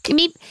some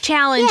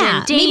challenge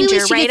and danger, maybe we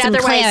should right? get some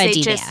Otherwise clarity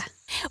they just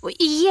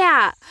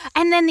yeah.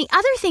 And then the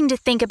other thing to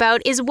think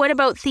about is what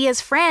about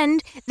Thea's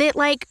friend that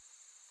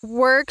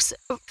works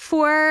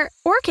for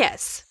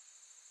Orcus?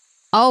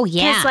 Oh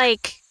yeah.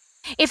 Because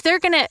if they're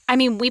gonna,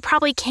 we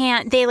probably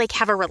can't, they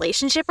have a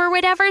relationship or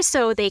whatever,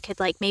 so they could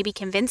maybe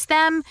convince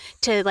them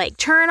to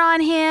turn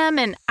on him,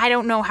 and I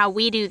don't know how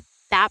we do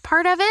that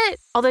part of it,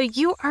 although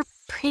you are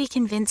pretty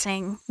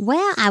convincing.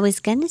 Well, I was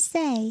gonna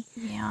say.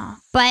 Yeah.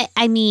 But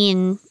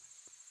then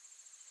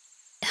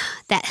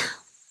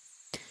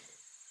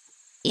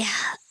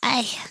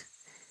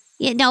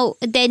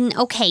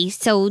okay,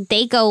 so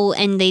they go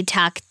and they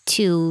talk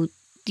to,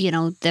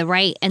 the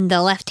right and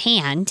the left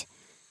hand.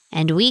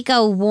 And we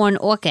go warn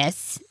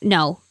Orcus.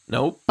 Nope.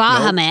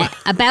 Bahamut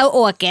about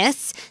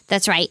Orcus.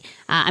 That's right.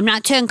 I'm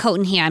not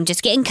turncoating here. I'm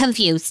just getting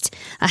confused.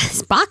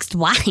 It's boxed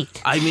wine.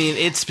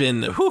 It's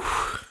been. Whew.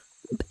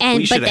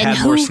 We should have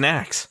had more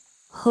snacks.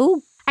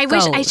 Who? I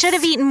wish I should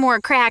have eaten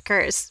more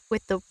crackers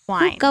with the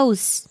wine. Who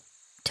goes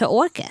to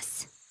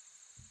Orcus?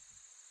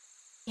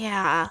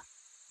 Yeah.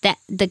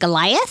 The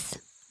Goliath?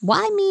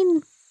 Well,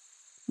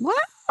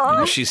 what?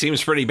 She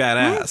seems pretty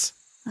badass.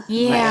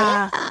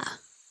 Yeah.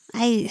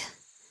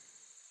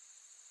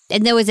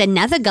 And there was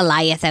another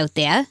Goliath out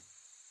there.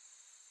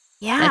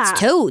 Yeah. That's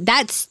two.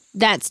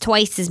 That's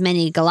twice as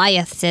many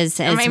Goliaths as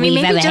we've ever had.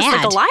 Maybe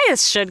just the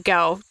Goliaths should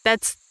go. I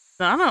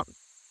don't know.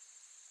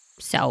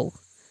 So,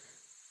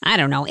 I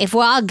don't know. If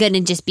we're all going to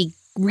just be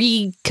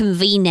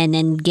reconvening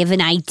and giving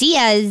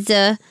ideas,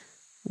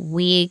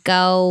 we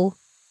go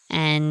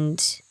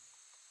and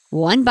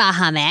warn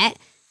Bahamut,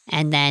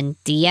 and then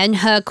Thea and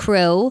her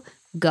crew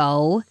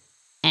go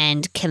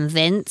and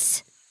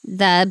convince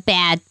the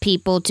bad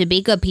people to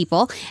be good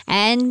people,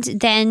 and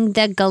then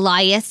the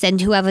Goliaths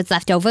and whoever's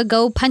left over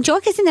go punch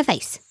Orcus in the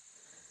face.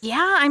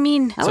 Yeah,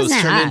 so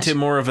it's turned into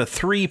more of a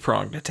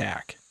 3-pronged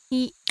attack.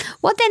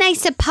 Well, then I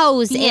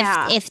suppose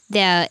if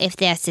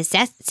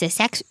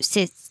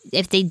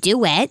they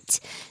do it,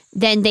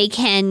 then they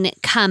can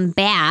come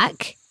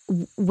back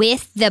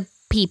with the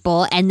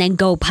people and then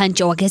go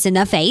punch Orcus in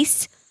the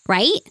face,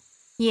 right?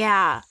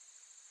 Yeah.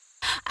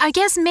 I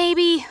guess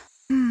maybe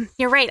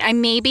You're right. I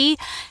maybe,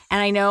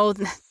 and I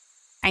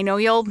know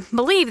you'll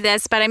believe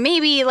this, but I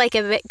maybe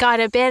got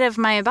a bit of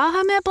my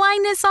Bahamut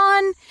blindness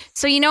on,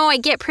 so I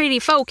get pretty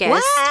focused.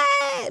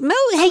 What? Mo,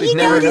 have We've you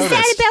never noticed that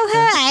noticed. about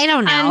her? I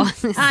don't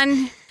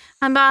know.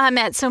 on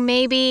Bahamut, so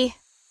maybe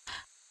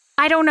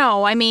I don't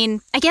know. I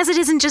mean, I guess it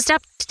isn't just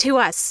up to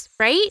us,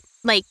 right?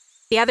 Like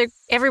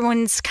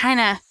everyone's kind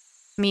of.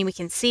 I mean, we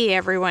can see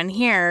everyone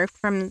here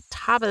from the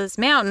top of this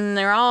mountain.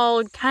 They're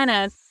all kind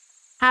of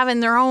having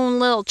their own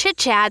little chit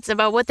chats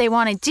about what they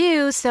want to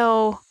do.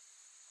 So,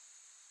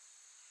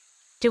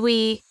 do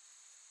we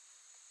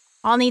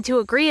all need to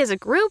agree as a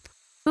group?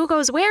 Who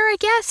goes where, I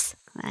guess?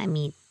 I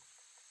mean,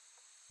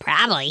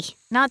 probably.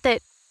 Not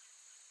that.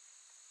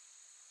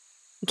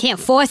 You can't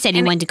force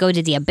anyone to go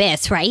to the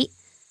abyss, right?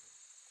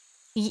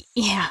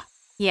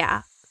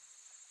 Yeah.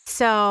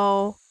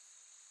 So,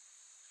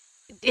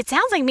 it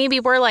sounds like maybe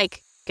we're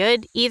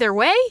good either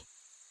way?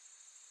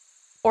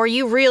 Or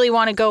you really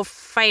want to go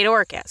fight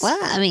Orcus? Well,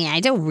 I mean, I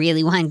don't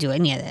really want to do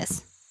any of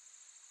this.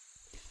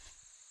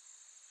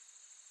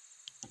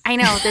 I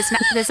know,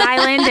 this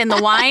island and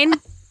the wine,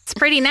 it's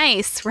pretty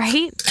nice,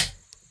 right?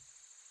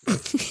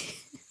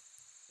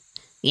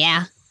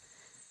 Yeah.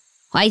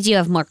 Why do you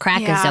have more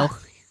crackers, Yeah. though?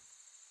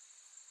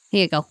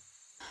 Here you go.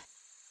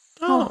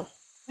 Oh,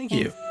 thank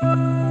you.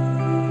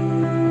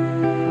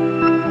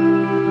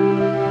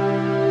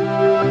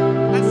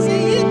 I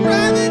see you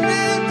driving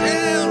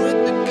downtown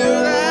with the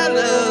girl I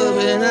love,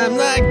 and I'm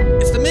like,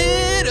 it's the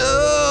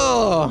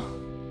middle.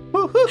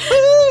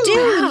 Woo-hoo-hoo. Dude,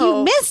 Wow.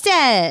 you missed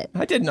it.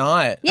 I did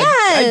not. Yes.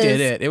 I did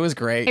it. It was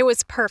great. It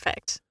was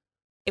perfect.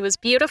 It was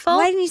beautiful.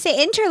 Why didn't you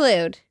say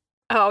interlude?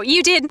 Oh,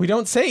 you did. We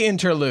don't say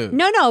interlude.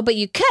 No, but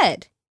you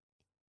could.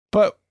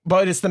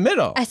 But it's the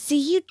middle. I see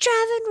you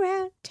driving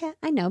around town.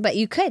 I know, but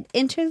you could.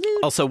 Interlude.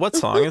 Also, what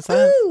song is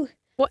that? Ooh.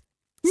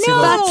 See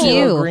No. that Fuck CeeLo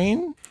you.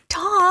 Green?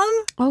 Tom.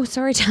 Oh,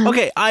 sorry, Tom.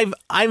 Okay,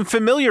 I'm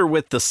familiar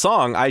with the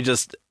song. I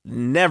just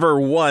never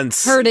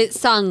once Heard it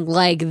sung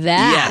like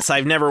that. Yes,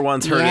 I've never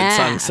once heard Yeah. it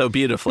sung so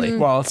beautifully.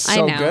 Well, it's I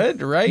so know.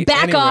 good, right?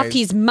 Back off, Anyways.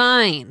 he's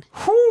mine.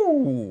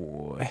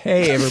 Whew.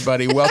 Hey,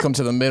 everybody. Welcome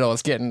to the middle.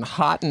 It's getting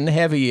hot and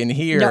heavy in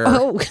here.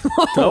 No.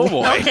 Oh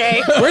boy.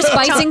 Okay. We're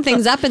spicing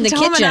things up in the Tom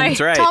kitchen. And I,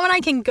 That's right. Tom and I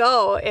can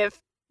go if.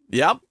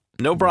 Yep,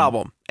 no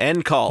problem.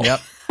 End call. Yep.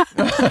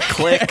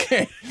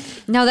 Click.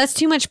 No, that's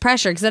too much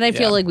pressure because then I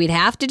feel Yeah. like we'd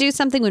have to do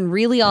something when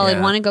really all I'd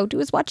Yeah. want to go do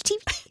is watch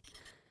TV.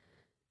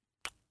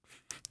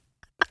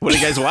 What are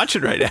you guys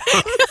watching right now?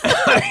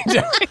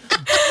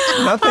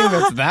 Nothing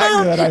that's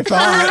that good, I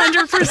thought.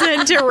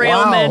 100%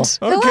 derailment.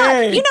 Wow. Well,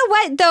 Okay. you know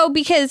what, though?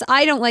 Because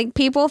I don't like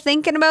people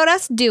thinking about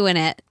us doing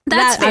it.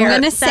 That's I'm fair.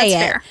 going to say That's it.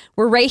 fair.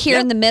 We're right here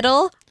in the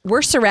middle.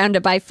 We're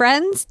surrounded by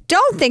friends.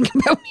 Don't think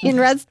about me and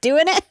Russ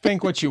doing it.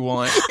 Think what you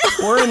want.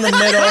 We're in the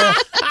middle.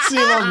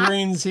 CeeLo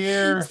Green's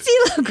here.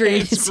 CeeLo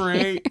Green It's is here.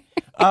 great.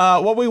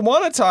 What we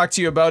want to talk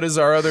to you about is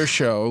our other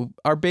show,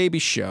 our baby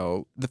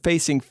show, The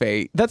Facing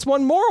Fate. That's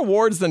won more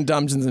awards than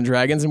Dungeons and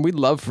Dragons, and we'd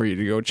love for you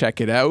to go check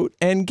it out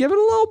and give it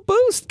a little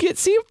boost.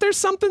 See if there's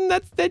something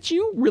that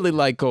you really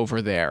like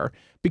over there.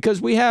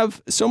 Because we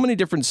have so many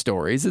different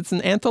stories. It's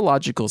an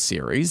anthological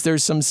series.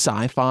 There's some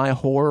sci-fi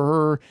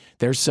horror.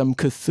 There's some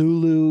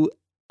Cthulhu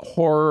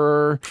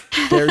horror.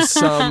 There's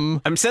some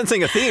I'm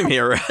sensing a theme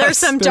here. Russ. There's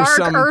some there's dark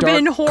some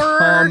urban dark horror.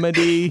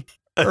 comedy,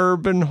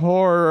 urban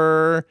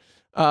horror.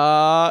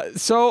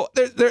 So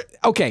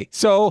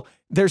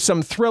there's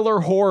some thriller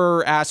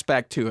horror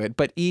aspect to it,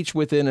 but each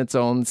within its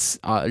own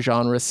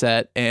genre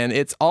set, and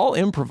it's all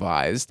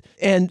improvised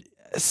and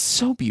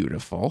so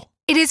beautiful.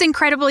 It is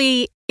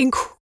incredibly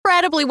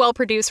well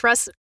produced,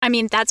 Russ. I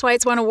mean, that's why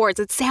it's won awards.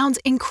 It sounds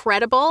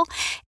incredible,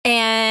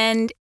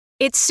 and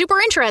it's super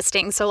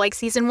interesting. So,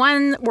 season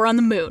 1, we're on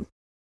the moon.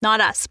 Not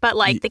us, but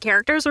the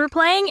characters we're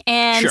playing,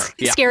 and Sure,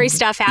 yeah. scary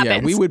stuff happens. Yeah,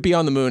 we would be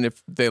on the moon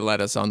if they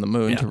let us on the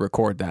moon Yeah. to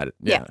record that.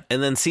 Yeah.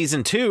 And then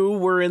season 2,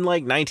 we're in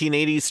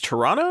 1980s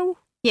Toronto,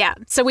 Yeah.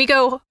 So we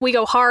go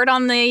hard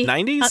on the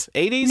 90s,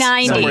 80s,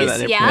 90s, somewhere in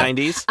that yeah.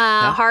 90s.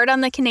 Yeah. hard on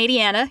the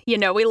Canadiana.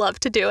 We love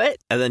to do it.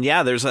 And then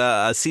there's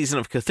a season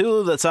of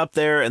Cthulhu that's up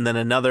there, and then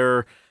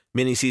another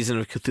mini season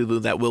of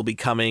Cthulhu that will be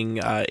coming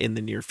in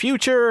the near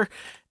future.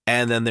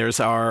 And then there's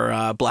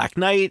our Black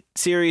Knight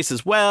series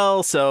as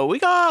well. So we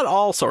got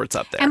all sorts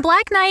up there. And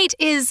Black Knight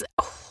is,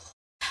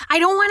 I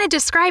don't want to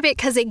describe it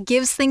because it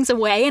gives things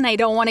away, and I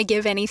don't want to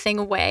give anything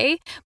away,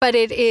 but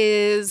it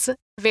is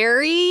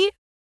very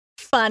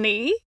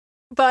funny,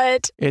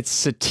 but It's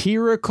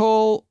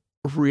satirical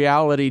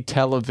reality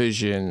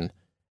television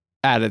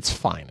at its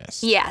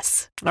finest.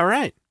 yes, All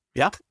right.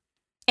 Yep.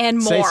 and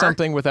more. Say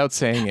something without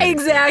saying anything.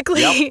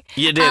 Exactly. Yep.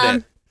 You did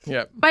it.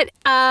 Yep. But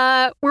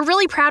we're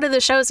really proud of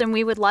the shows, and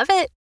we would love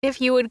it if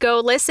you would go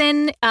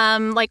listen.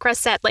 Like Russ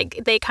said,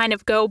 they kind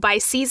of go by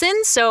season.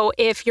 So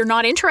if you're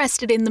not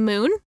interested in the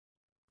moon,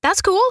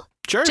 that's cool.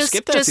 Sure,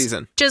 skip that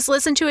season. Just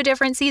listen to a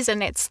different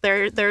season.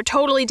 They're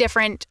totally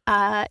different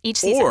each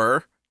season.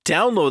 Or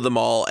download them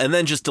all and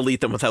then just delete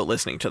them without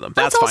listening to them.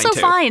 That's also fine too.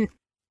 fine.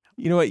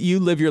 You know what? You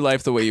live your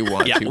life the way you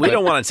want Yeah, to. we but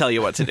don't want to tell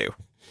you what to do.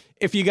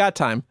 If you got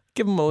time,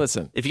 Give them a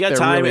listen. If you got They're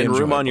time really and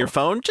room on enjoyable. your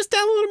phone, just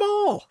download them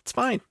all. It's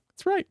fine.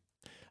 That's right.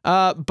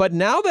 But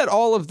now that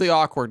all of the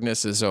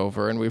awkwardness is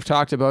over and we've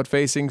talked about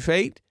facing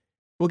fate,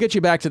 we'll get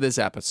you back to this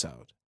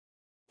episode.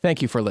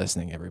 Thank you for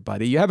listening,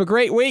 everybody. You have a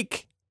great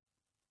week.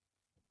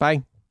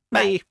 Bye.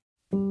 Bye.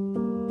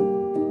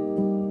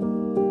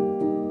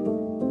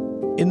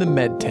 In the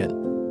med tent,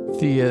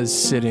 Thea's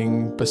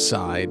sitting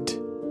beside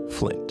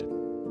Flint.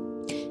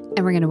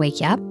 And we're going to wake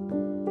you up.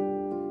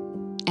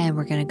 And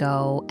we're going to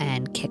go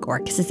and kick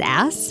Orcus's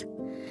ass.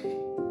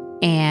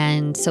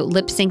 And so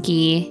Lip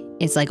Syncy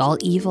is like all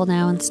evil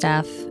now and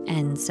stuff.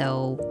 And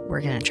so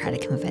we're going to try to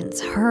convince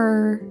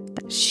her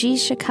that she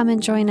should come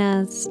and join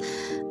us.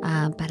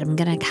 But I'm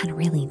going to kind of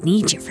really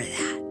need you for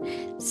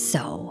that.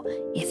 So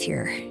if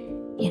you're,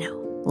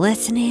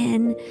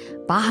 listening,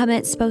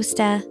 Bahamut's supposed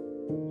to,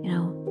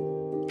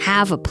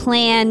 have a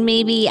plan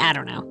maybe. I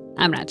don't know.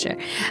 I'm not sure.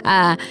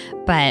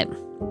 But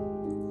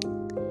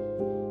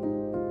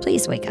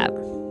please wake up.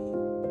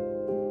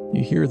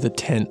 You hear the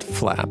tent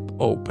flap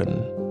open.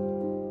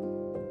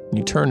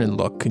 You turn and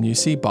look, and you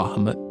see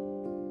Bahamut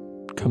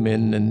come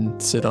in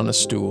and sit on a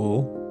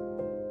stool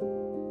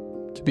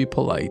to be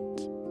polite,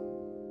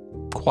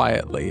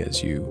 quietly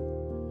as you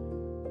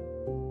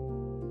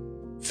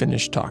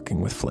finish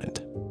talking with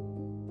Flint.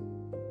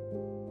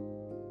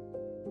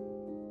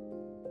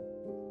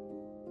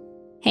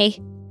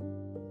 Hey.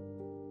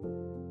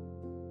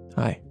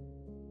 Hi.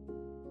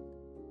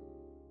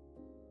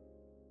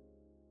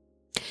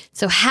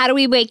 So how do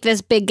we wake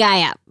this big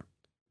guy up?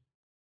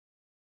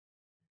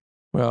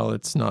 Well,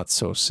 it's not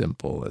so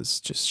simple as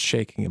just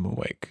shaking him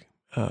awake.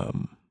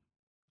 So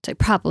I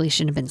probably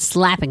shouldn't have been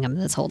slapping him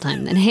this whole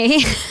time then,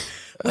 hey?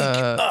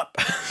 Up.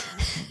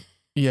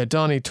 Yeah,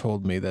 Donnie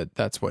told me that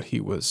that's what he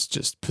was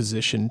just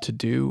positioned to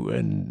do,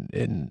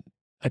 and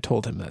I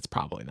told him that's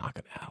probably not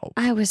going to help.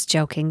 I was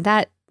joking.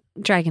 That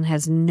dragon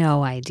has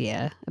no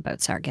idea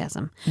about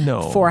sarcasm.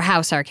 No. For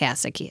how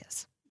sarcastic he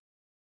is.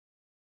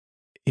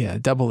 Yeah,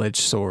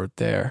 double-edged sword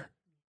there.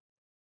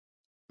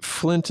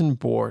 Flint and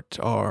Bort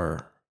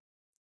are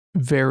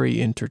very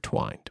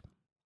intertwined.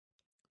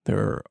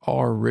 There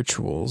are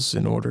rituals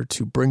in order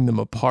to bring them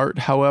apart.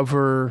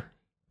 However,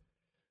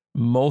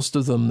 most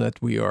of them that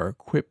we are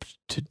equipped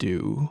to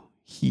do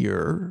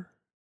here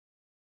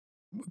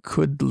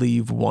could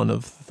leave one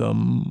of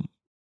them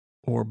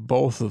or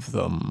both of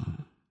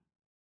them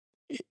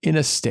in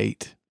a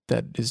state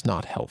that is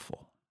not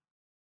helpful.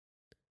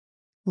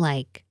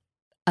 Like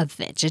a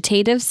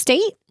vegetative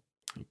state?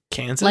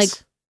 Kansas? Like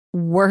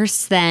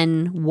worse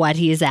than what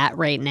he's at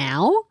right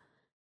now?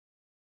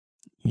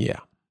 Yeah.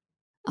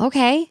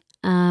 Okay.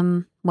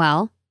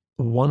 Well.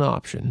 One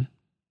option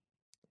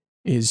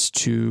is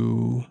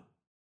to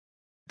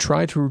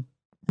try to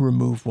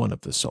remove one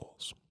of the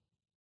souls.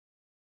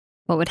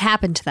 What would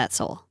happen to that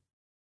soul?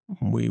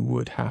 We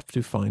would have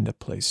to find a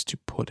place to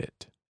put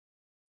it.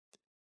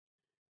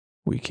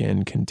 We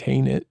can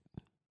contain it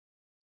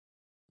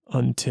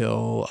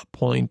until a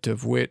point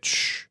of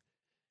which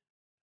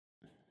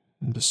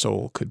the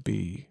soul could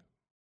be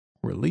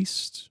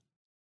released.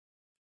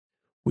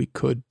 We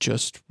could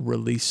just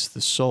release the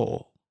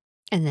soul.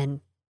 And then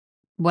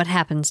what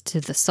happens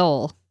to the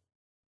soul?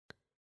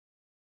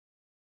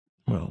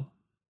 Well.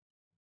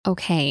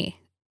 Okay,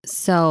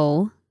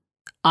 so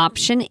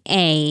option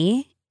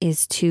A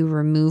is to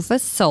remove a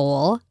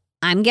soul.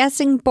 I'm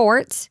guessing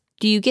Bort,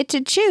 do you get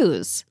to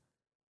choose?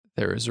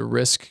 There is a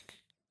risk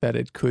that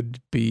it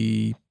could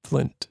be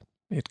Flint.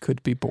 It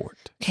could be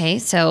Bort. Okay,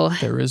 so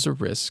there is a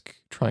risk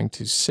trying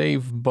to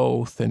save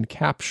both and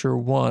capture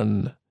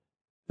one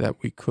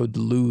that we could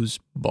lose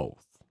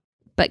both.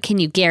 But can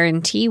you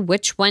guarantee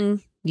which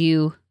one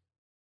you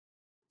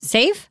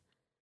save?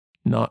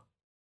 Not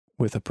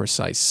with a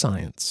precise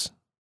science.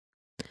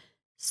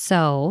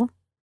 So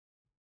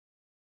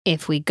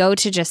if we go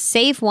to just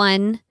save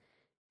one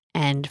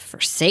and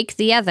forsake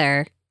the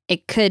other,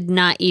 it could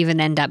not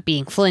even end up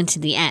being Flint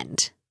in the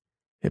end.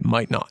 It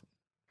might not.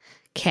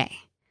 Okay.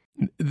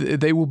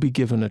 They will be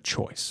given a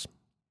choice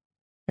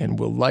and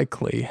will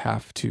likely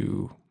have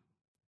to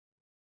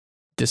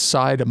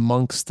decide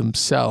amongst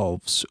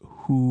themselves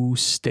who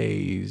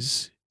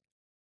stays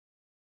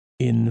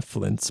in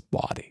Flint's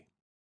body.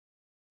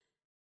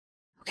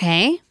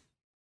 Okay.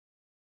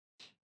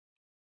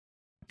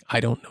 I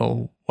don't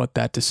know what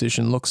that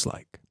decision looks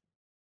like.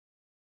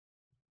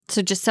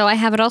 So just so I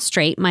have it all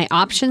straight, my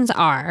options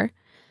are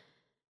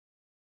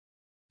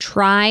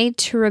try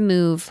to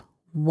remove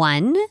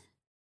one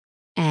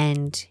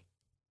and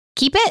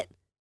keep it,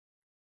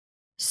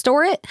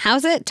 store it,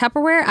 house it,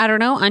 Tupperware, I don't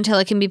know, until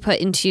it can be put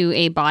into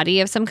a body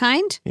of some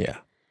kind. Yeah.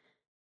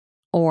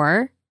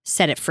 Or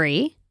set it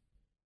free,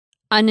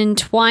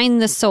 unentwine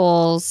the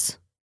souls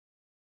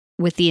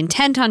with the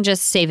intent on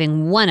just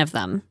saving one of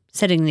them,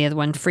 setting the other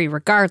one free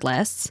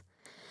regardless.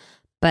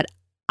 But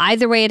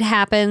either way it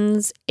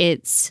happens,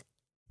 it's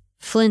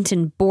Flint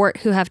and Bort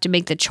who have to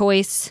make the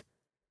choice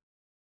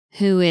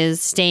who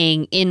is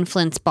staying in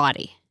Flint's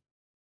body.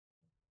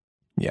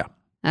 Yeah.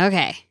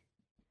 Okay.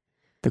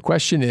 The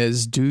question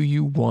is, do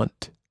you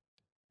want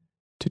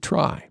to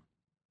try?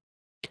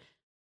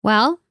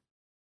 Well,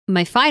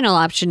 my final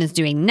option is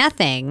doing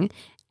nothing,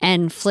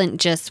 and Flint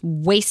just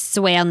wastes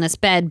away on this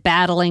bed,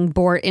 battling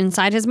Bort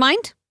inside his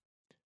mind?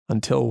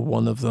 Until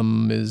one of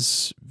them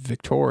is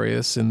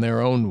victorious in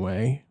their own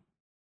way.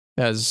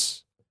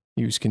 As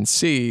you can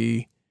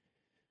see,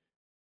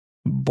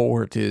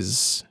 Bort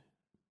is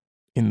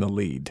in the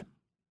lead.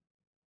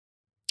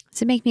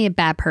 Does it make me a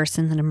bad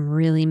person that I'm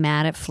really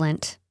mad at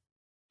Flint?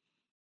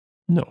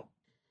 No.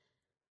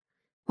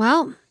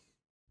 Well,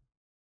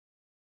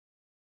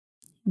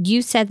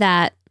 you said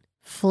that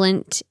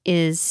Flint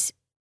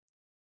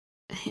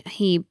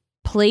he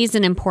plays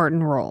an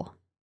important role,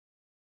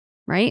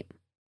 right?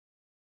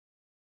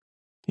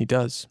 He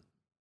does.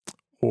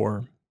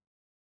 Or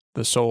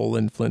the soul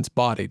in Flint's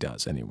body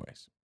does,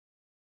 anyways.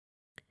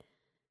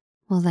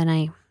 Well, then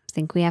I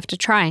think we have to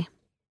try.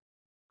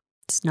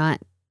 It's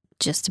not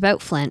just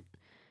about Flint.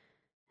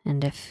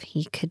 And if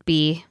he could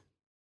be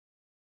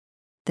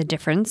the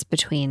difference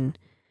between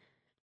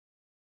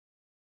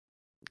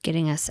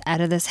getting us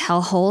out of this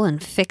hellhole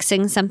and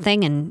fixing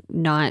something and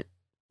not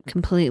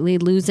completely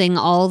losing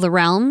all the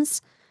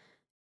realms,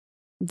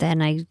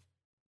 then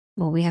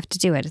we have to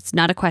do it. It's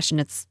not a question.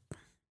 It's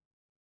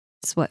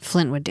what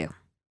Flint would do.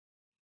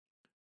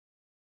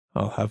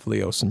 I'll have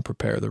Leosin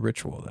prepare the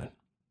ritual then.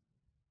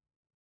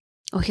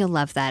 Oh, he'll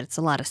love that. It's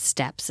a lot of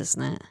steps,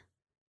 isn't it?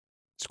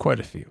 It's quite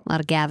a few. A lot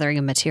of gathering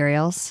of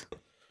materials.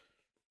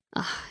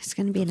 Oh, he's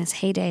going to be in his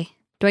heyday.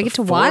 Do I get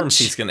to Forms watch?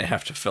 he's going to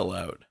have to fill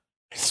out.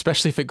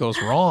 Especially if it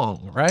goes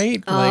wrong,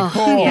 right?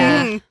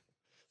 Yeah.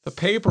 The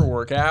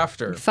paperwork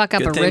after. Fuck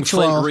up Good a thing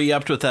ritual. Flint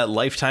re-upped with that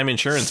lifetime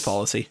insurance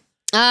policy.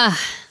 Yeah.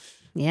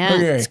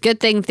 Okay. It's a good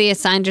thing Thea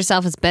signed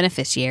herself as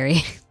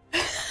beneficiary.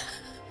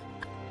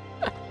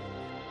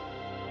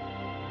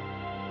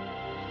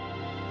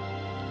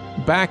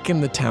 Back in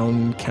the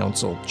town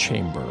council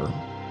chamber,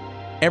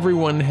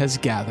 everyone has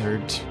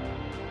gathered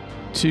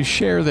to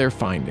share their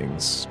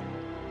findings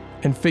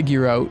and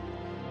figure out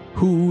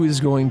who is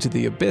going to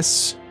the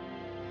Abyss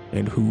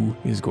and who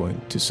is going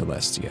to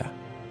Celestia.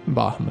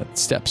 Bahamut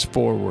steps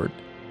forward.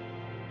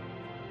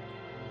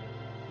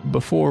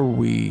 Before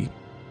we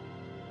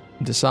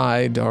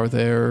decide, are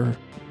there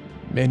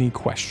any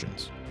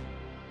questions?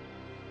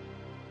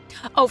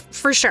 Oh,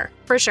 for sure.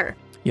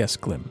 Yes,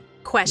 Glim.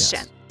 Question.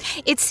 Yes.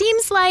 It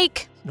seems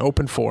like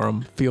Open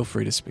forum. Feel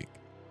free to speak.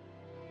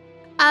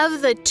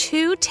 of the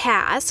two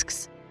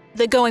tasks,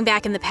 the going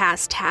back in the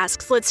past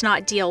tasks, let's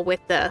not deal with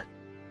the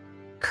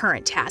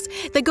current task.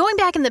 The going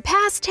back in the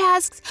past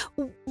tasks,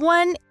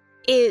 one,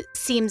 it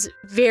seems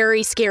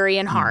very scary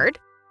and hard.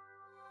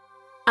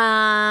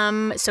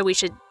 So we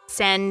should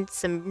send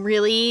some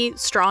really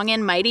strong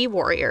and mighty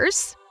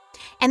warriors.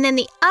 And then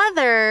the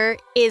other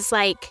is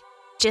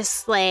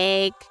just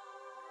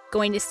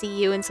going to see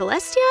you in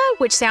Celestia,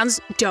 which sounds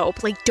dope.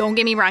 Don't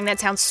get me wrong, that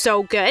sounds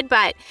so good,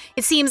 but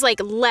it seems like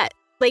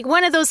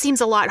one of those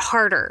seems a lot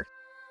harder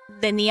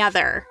than the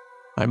other.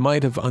 I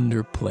might have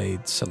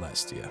underplayed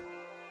Celestia.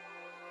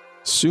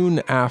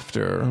 Soon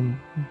after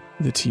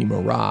the team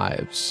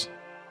arrives,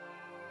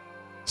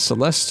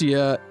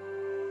 Celestia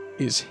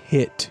is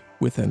hit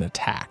with an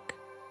attack.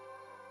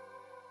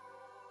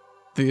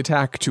 The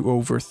attack to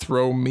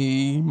overthrow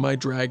me, my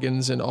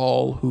dragons, and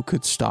all who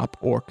could stop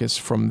Orcus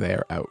from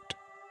there out.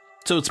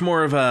 So it's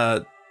more of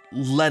a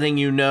letting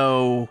you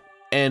know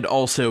and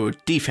also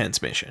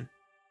defense mission.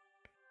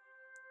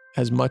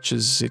 As much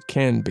as it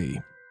can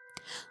be.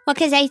 Well,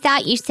 because I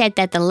thought you said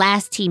that the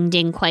last team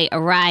didn't quite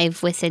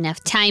arrive with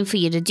enough time for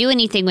you to do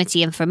anything with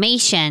the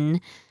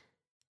information.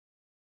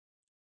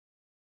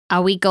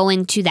 Are we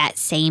going to that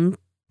same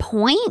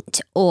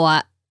point,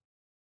 or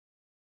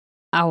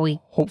are we?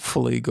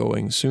 Hopefully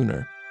going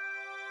sooner.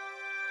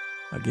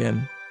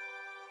 Again,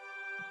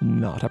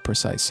 not a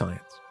precise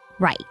science.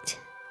 Right.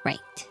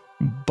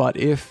 But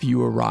if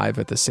you arrive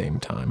at the same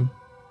time,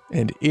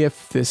 and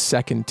if this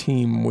second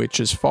team, which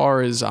as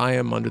far as I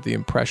am under the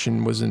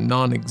impression was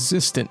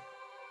non-existent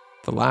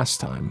the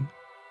last time,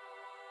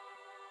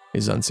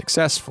 is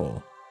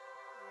unsuccessful,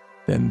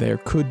 then there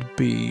could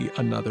be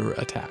another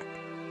attack.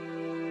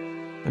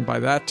 And by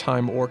that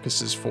time,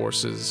 Orcus's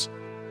forces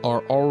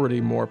are already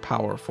more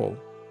powerful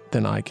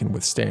than I can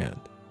withstand.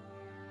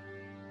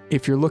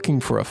 If you're looking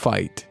for a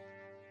fight,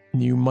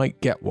 you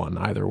might get one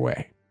either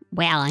way.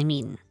 Well,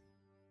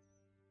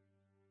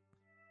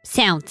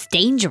 sounds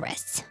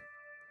dangerous.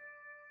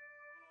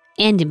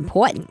 And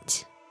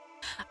important.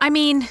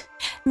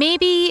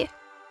 Maybe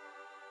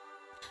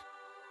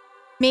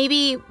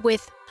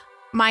with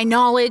my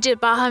knowledge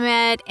at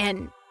Bahamut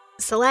and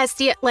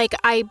Celestia,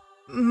 I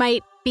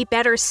might be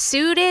better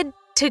suited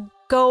to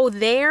go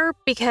there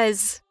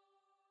because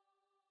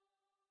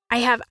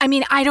I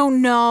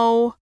don't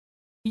know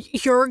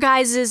your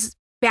guys'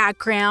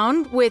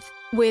 background with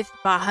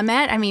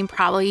Bahamut.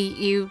 Probably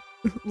you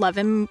love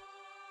him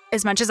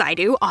as much as I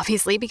do,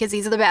 obviously, because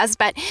he's the best,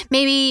 but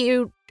maybe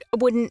you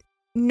wouldn't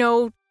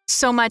know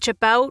so much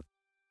about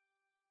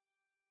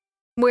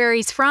where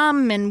he's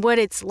from and what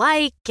it's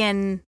like,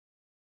 and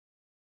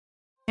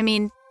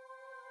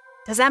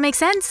does that make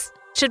sense?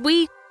 Should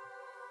we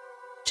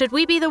Should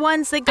we be the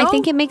ones that go? I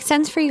think it makes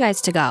sense for you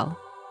guys to go.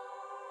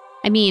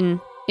 I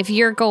mean, if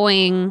you're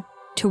going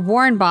to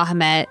warn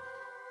Bahamut,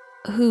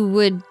 who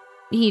would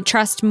he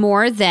trust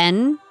more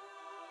than,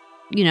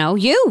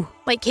 you?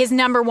 Like his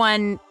number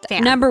one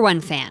fan. Number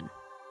one fan.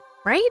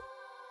 Right?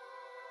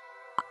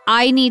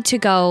 I need to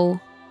go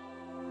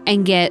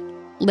and get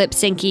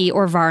Lipsinky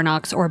or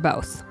Varnox or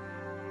both.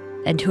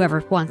 And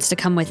whoever wants to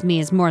come with me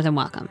is more than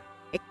welcome.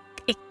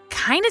 It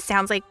kind of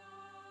sounds like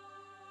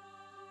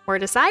we're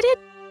decided.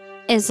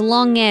 As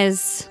long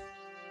as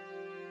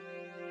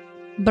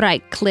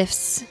Bright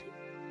Cliffs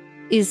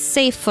is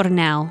safe for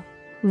now,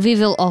 we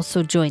will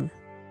also join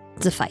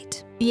the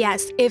fight.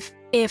 Yes, if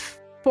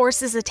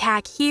forces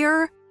attack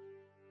here,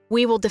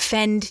 we will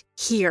defend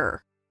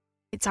here.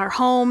 It's our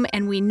home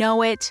and we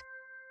know it.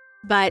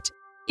 But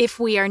if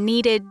we are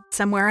needed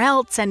somewhere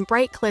else and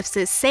Bright Cliffs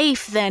is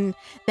safe, then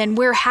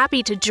we're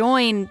happy to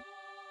join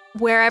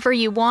wherever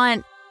you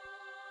want,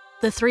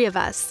 the three of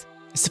us.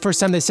 It's the first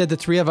time they said the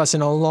three of us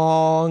in a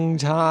long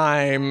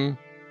time.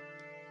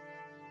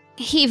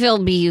 He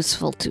will be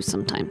useful too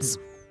sometimes.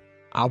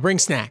 I'll bring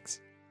snacks.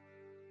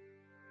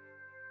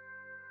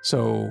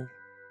 So,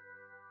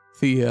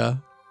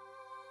 Thea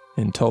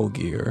and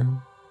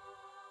Tolgir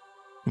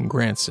and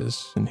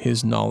Grancis and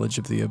his knowledge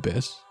of the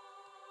Abyss,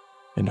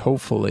 and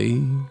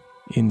hopefully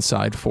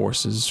inside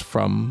forces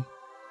from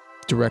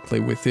directly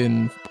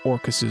within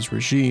Orcus's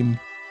regime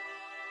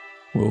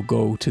will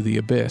go to the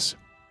Abyss.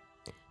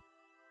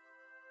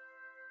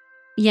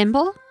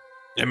 Yenbo?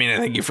 I mean, I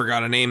think you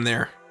forgot a name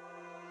there.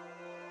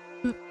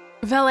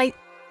 Well,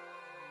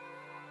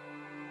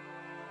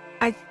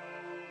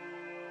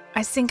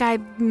 I think I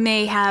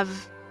may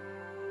have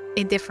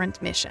a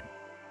different mission.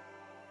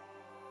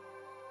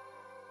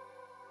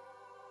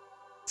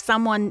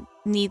 Someone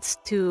needs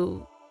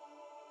to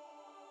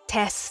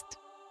test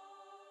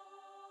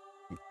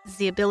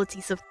the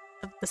abilities of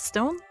the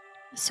stone.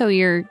 So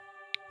you're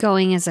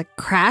going as a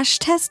crash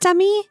test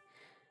dummy?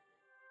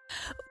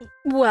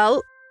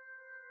 Well,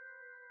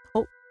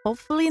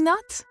 hopefully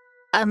not.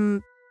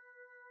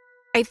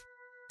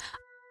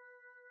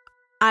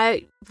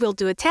 I will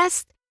do a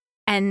test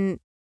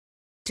and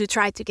to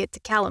try to get to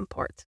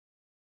Calimport.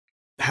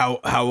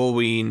 How will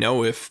we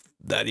know if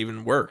that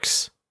even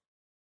works?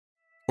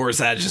 Or is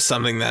that just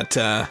something that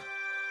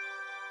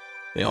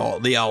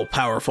the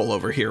all-powerful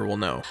over here will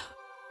know?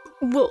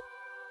 Well,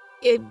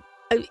 if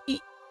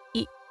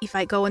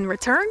I go and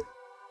return,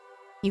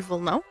 you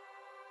will know.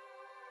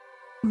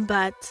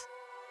 But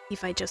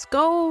if I just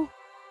go,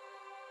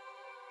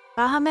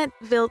 Bahamut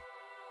will...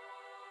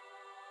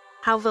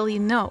 How will you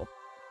know?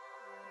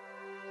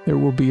 There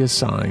will be a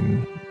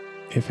sign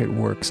if it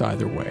works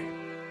either way.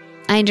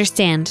 I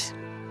understand.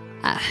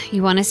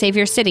 You want to save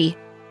your city.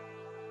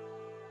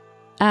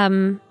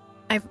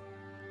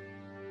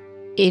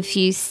 If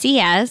you see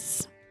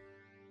us,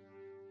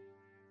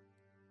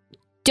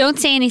 don't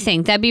say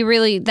anything.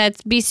 That'd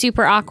be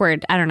super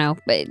awkward. I don't know,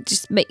 but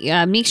just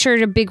make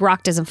sure a big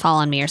rock doesn't fall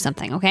on me or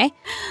something, okay?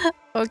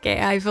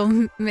 Okay, I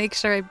will make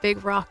sure a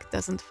big rock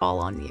doesn't fall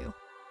on you.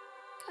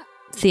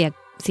 See ya,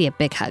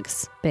 big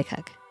hugs. Big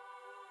hug.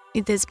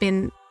 It has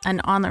been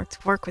an honor to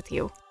work with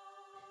you.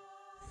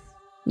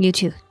 You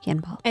too,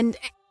 Yenbo. And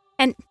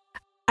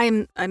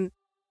I'm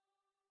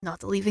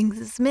not leaving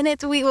this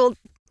minute. We will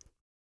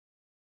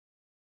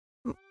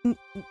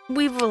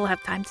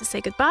have time to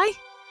say goodbye.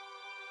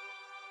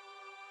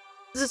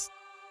 Just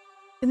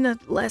in a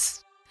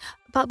less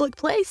public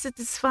place. It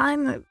is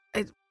fine.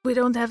 We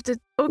don't have to.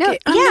 Okay,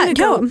 I'm gonna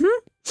go.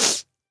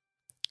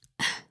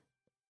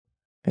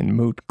 And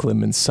Moot,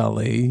 Klim, and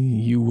Sully,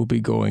 you will be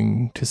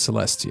going to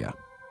Celestia.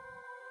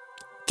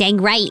 Dang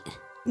right.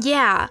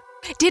 Yeah.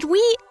 Did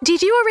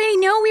you already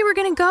know we were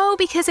going to go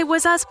because it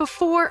was us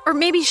before? Or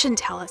maybe you shouldn't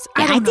tell us.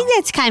 I think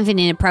that's kind of an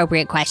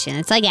inappropriate question.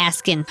 It's like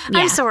asking. Yeah.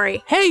 I'm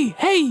sorry. Hey.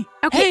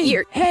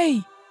 Okay,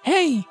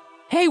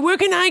 Hey, where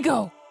can I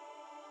go?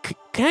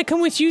 Can I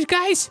come with you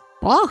guys?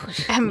 Whoa.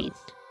 I mean,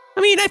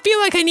 I feel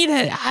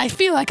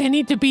like I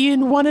need to be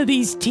in one of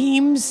these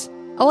teams.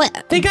 Oh,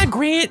 They got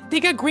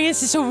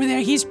Grancis over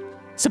there. He's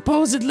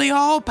supposedly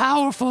all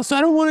powerful, so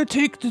I don't want to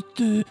take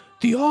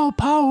the all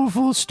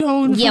powerful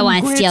stone. You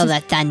want to steal the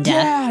thunder?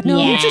 Yeah, no.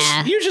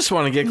 Yeah. You just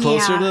want to get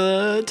closer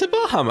to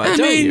Bahamut,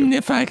 don't you?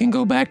 If I can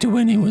go back to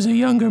when he was a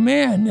younger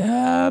man.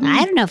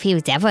 I don't know if he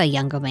was ever a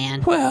younger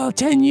man. Well,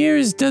 10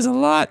 years does a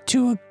lot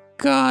to a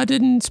god,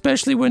 and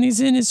especially when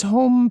he's in his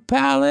home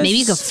palace. Maybe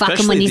you could fuck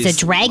him when he's a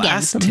dragon.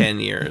 Last 10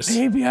 years.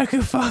 Maybe I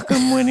could fuck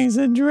him when he's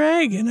a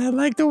dragon. I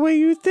like the way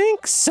you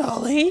think,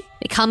 Sully.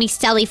 They call me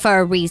Sully for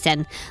a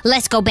reason.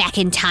 Let's go back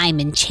in time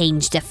and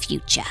change the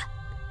future.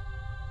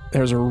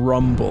 There's a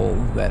rumble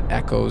that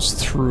echoes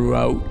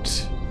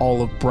throughout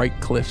all of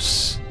Bright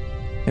Cliffs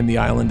and the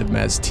island of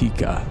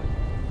Maztica.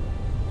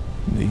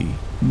 The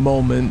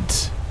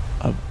moment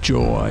of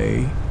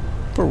joy,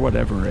 for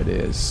whatever it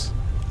is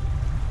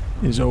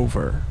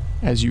over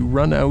as you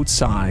run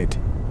outside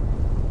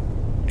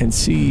and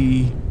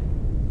see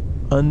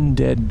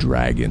undead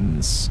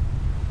dragons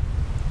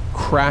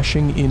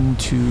crashing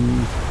into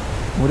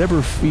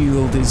whatever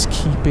field is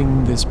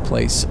keeping this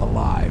place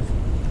alive.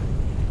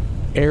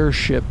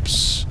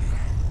 Airships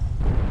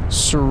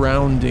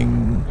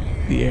surrounding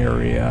the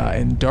area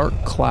and dark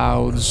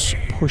clouds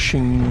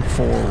pushing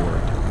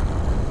forward.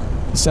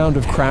 The sound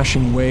of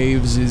crashing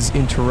waves is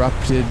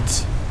interrupted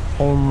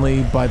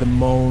only by the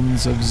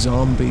moans of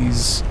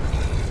zombies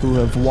who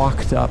have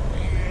walked up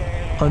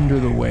under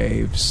the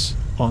waves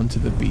onto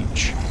the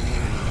beach.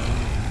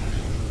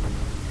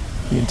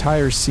 The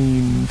entire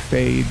scene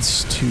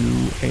fades to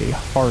a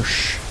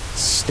harsh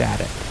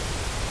static,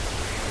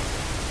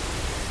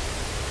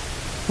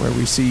 where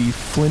we see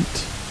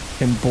Flint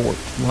and Bort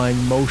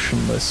lying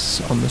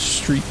motionless on the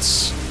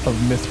streets of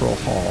Mithril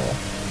Hall.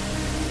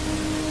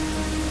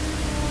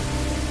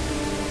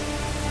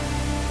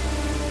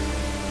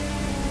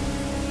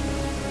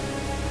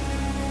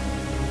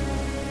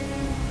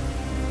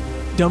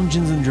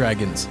 Dungeons &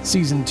 Dragons,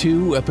 Season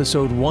 2,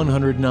 Episode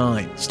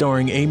 109,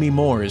 starring Amy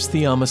Moore as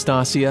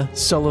Theomastasia,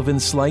 Sullivan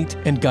Slight,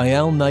 and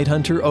Gael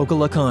Nighthunter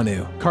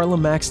Ogalakanu, Carla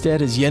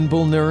Maxted as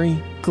Yenbul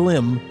Nuri,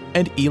 Glim,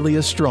 and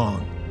Elia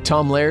Strong,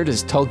 Tom Laird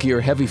as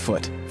Tulgir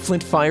Heavyfoot,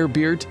 Flint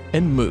Firebeard,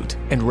 and Moot,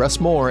 and Russ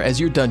Moore as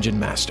your Dungeon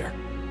Master.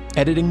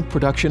 Editing,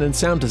 production, and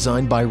sound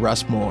design by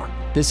Russ Moore.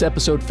 This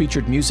episode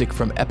featured music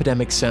from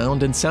Epidemic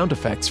Sound and sound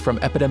effects from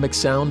Epidemic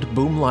Sound,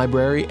 Boom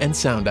Library, and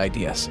Sound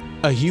Ideas.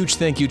 A huge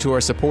thank you to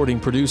our supporting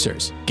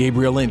producers: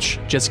 Gabriel Lynch,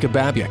 Jessica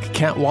Babiak,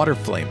 Kat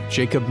Waterflame,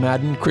 Jacob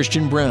Madden,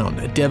 Christian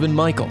Brown, Devin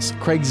Michaels,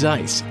 Craig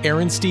Zeiss,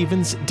 Aaron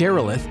Stevens,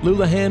 Darylith,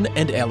 Lulahan,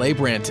 and L.A.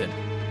 Branton.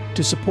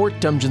 To support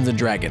Dungeons &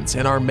 Dragons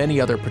and our many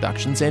other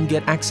productions and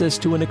get access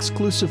to an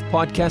exclusive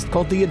podcast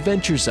called The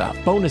Adventures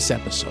Of, bonus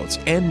episodes,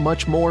 and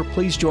much more,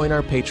 please join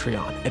our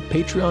Patreon at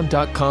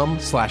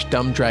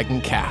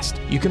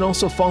patreon.com/dumbdragoncast. You can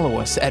also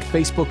follow us at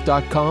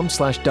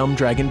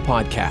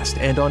facebook.com/dumbdragonpodcast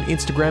and on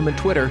Instagram and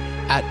Twitter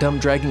at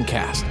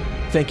dumbdragoncast.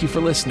 Thank you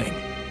for listening.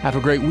 Have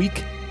a great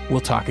week.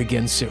 We'll talk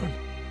again soon.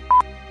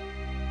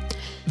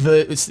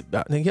 Let me set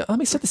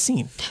the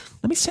scene.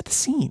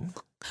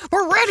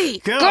 We're ready.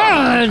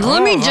 God,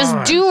 let me just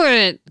do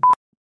it.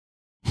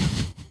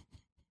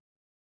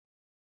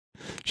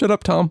 Shut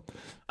up, Tom.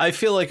 I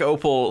feel like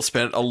Opal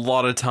spent a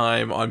lot of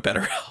time on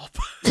BetterHelp.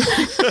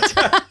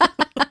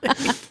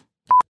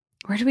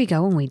 Where do we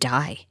go when we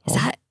die? Is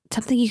that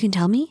something you can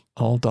tell me?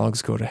 All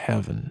dogs go to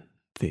heaven,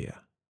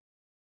 Thea.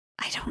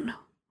 I don't know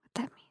what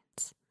that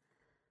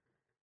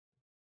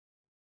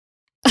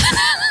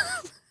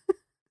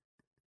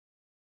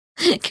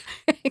means.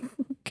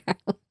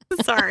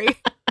 Sorry.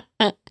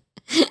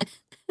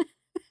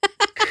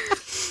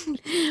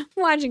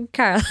 Watching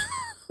Carla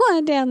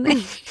down there.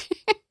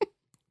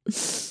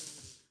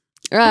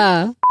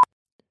 The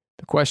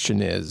question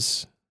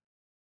is,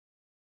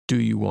 do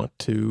you want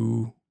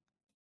to...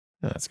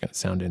 No, that's going to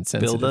sound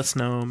insensitive. Build a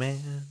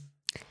snowman.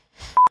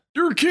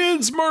 Your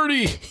kids,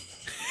 Marty!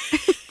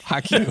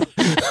 Fuck you.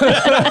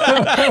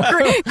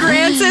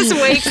 Francis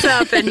wakes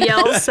up and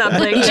yells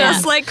something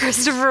just like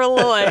Christopher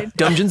Lloyd.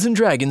 Dungeons &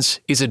 Dragons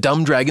is a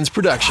Dumb Dragons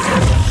production.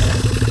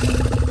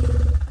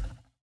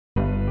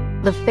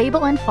 The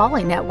Fable and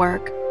Folly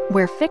Network,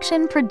 where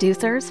fiction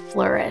producers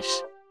flourish.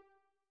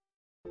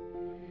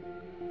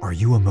 Are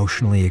you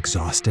emotionally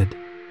exhausted?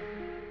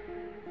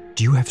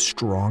 Do you have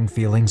strong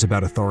feelings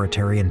about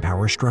authoritarian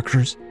power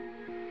structures?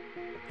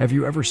 Have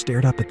you ever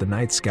stared up at the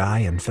night sky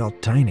and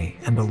felt tiny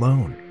and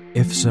alone?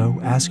 If so,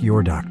 ask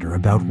your doctor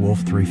about Wolf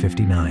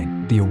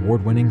 359, the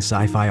award-winning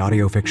sci-fi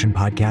audio fiction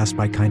podcast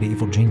by Kinda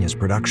Evil Genius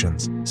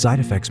Productions. Side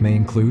effects may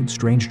include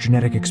strange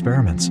genetic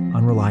experiments,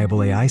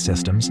 unreliable AI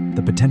systems,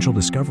 the potential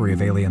discovery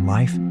of alien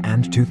life,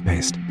 and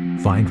toothpaste.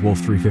 Find Wolf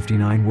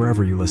 359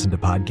 wherever you listen to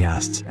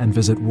podcasts and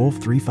visit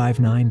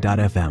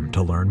wolf359.fm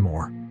to learn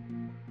more.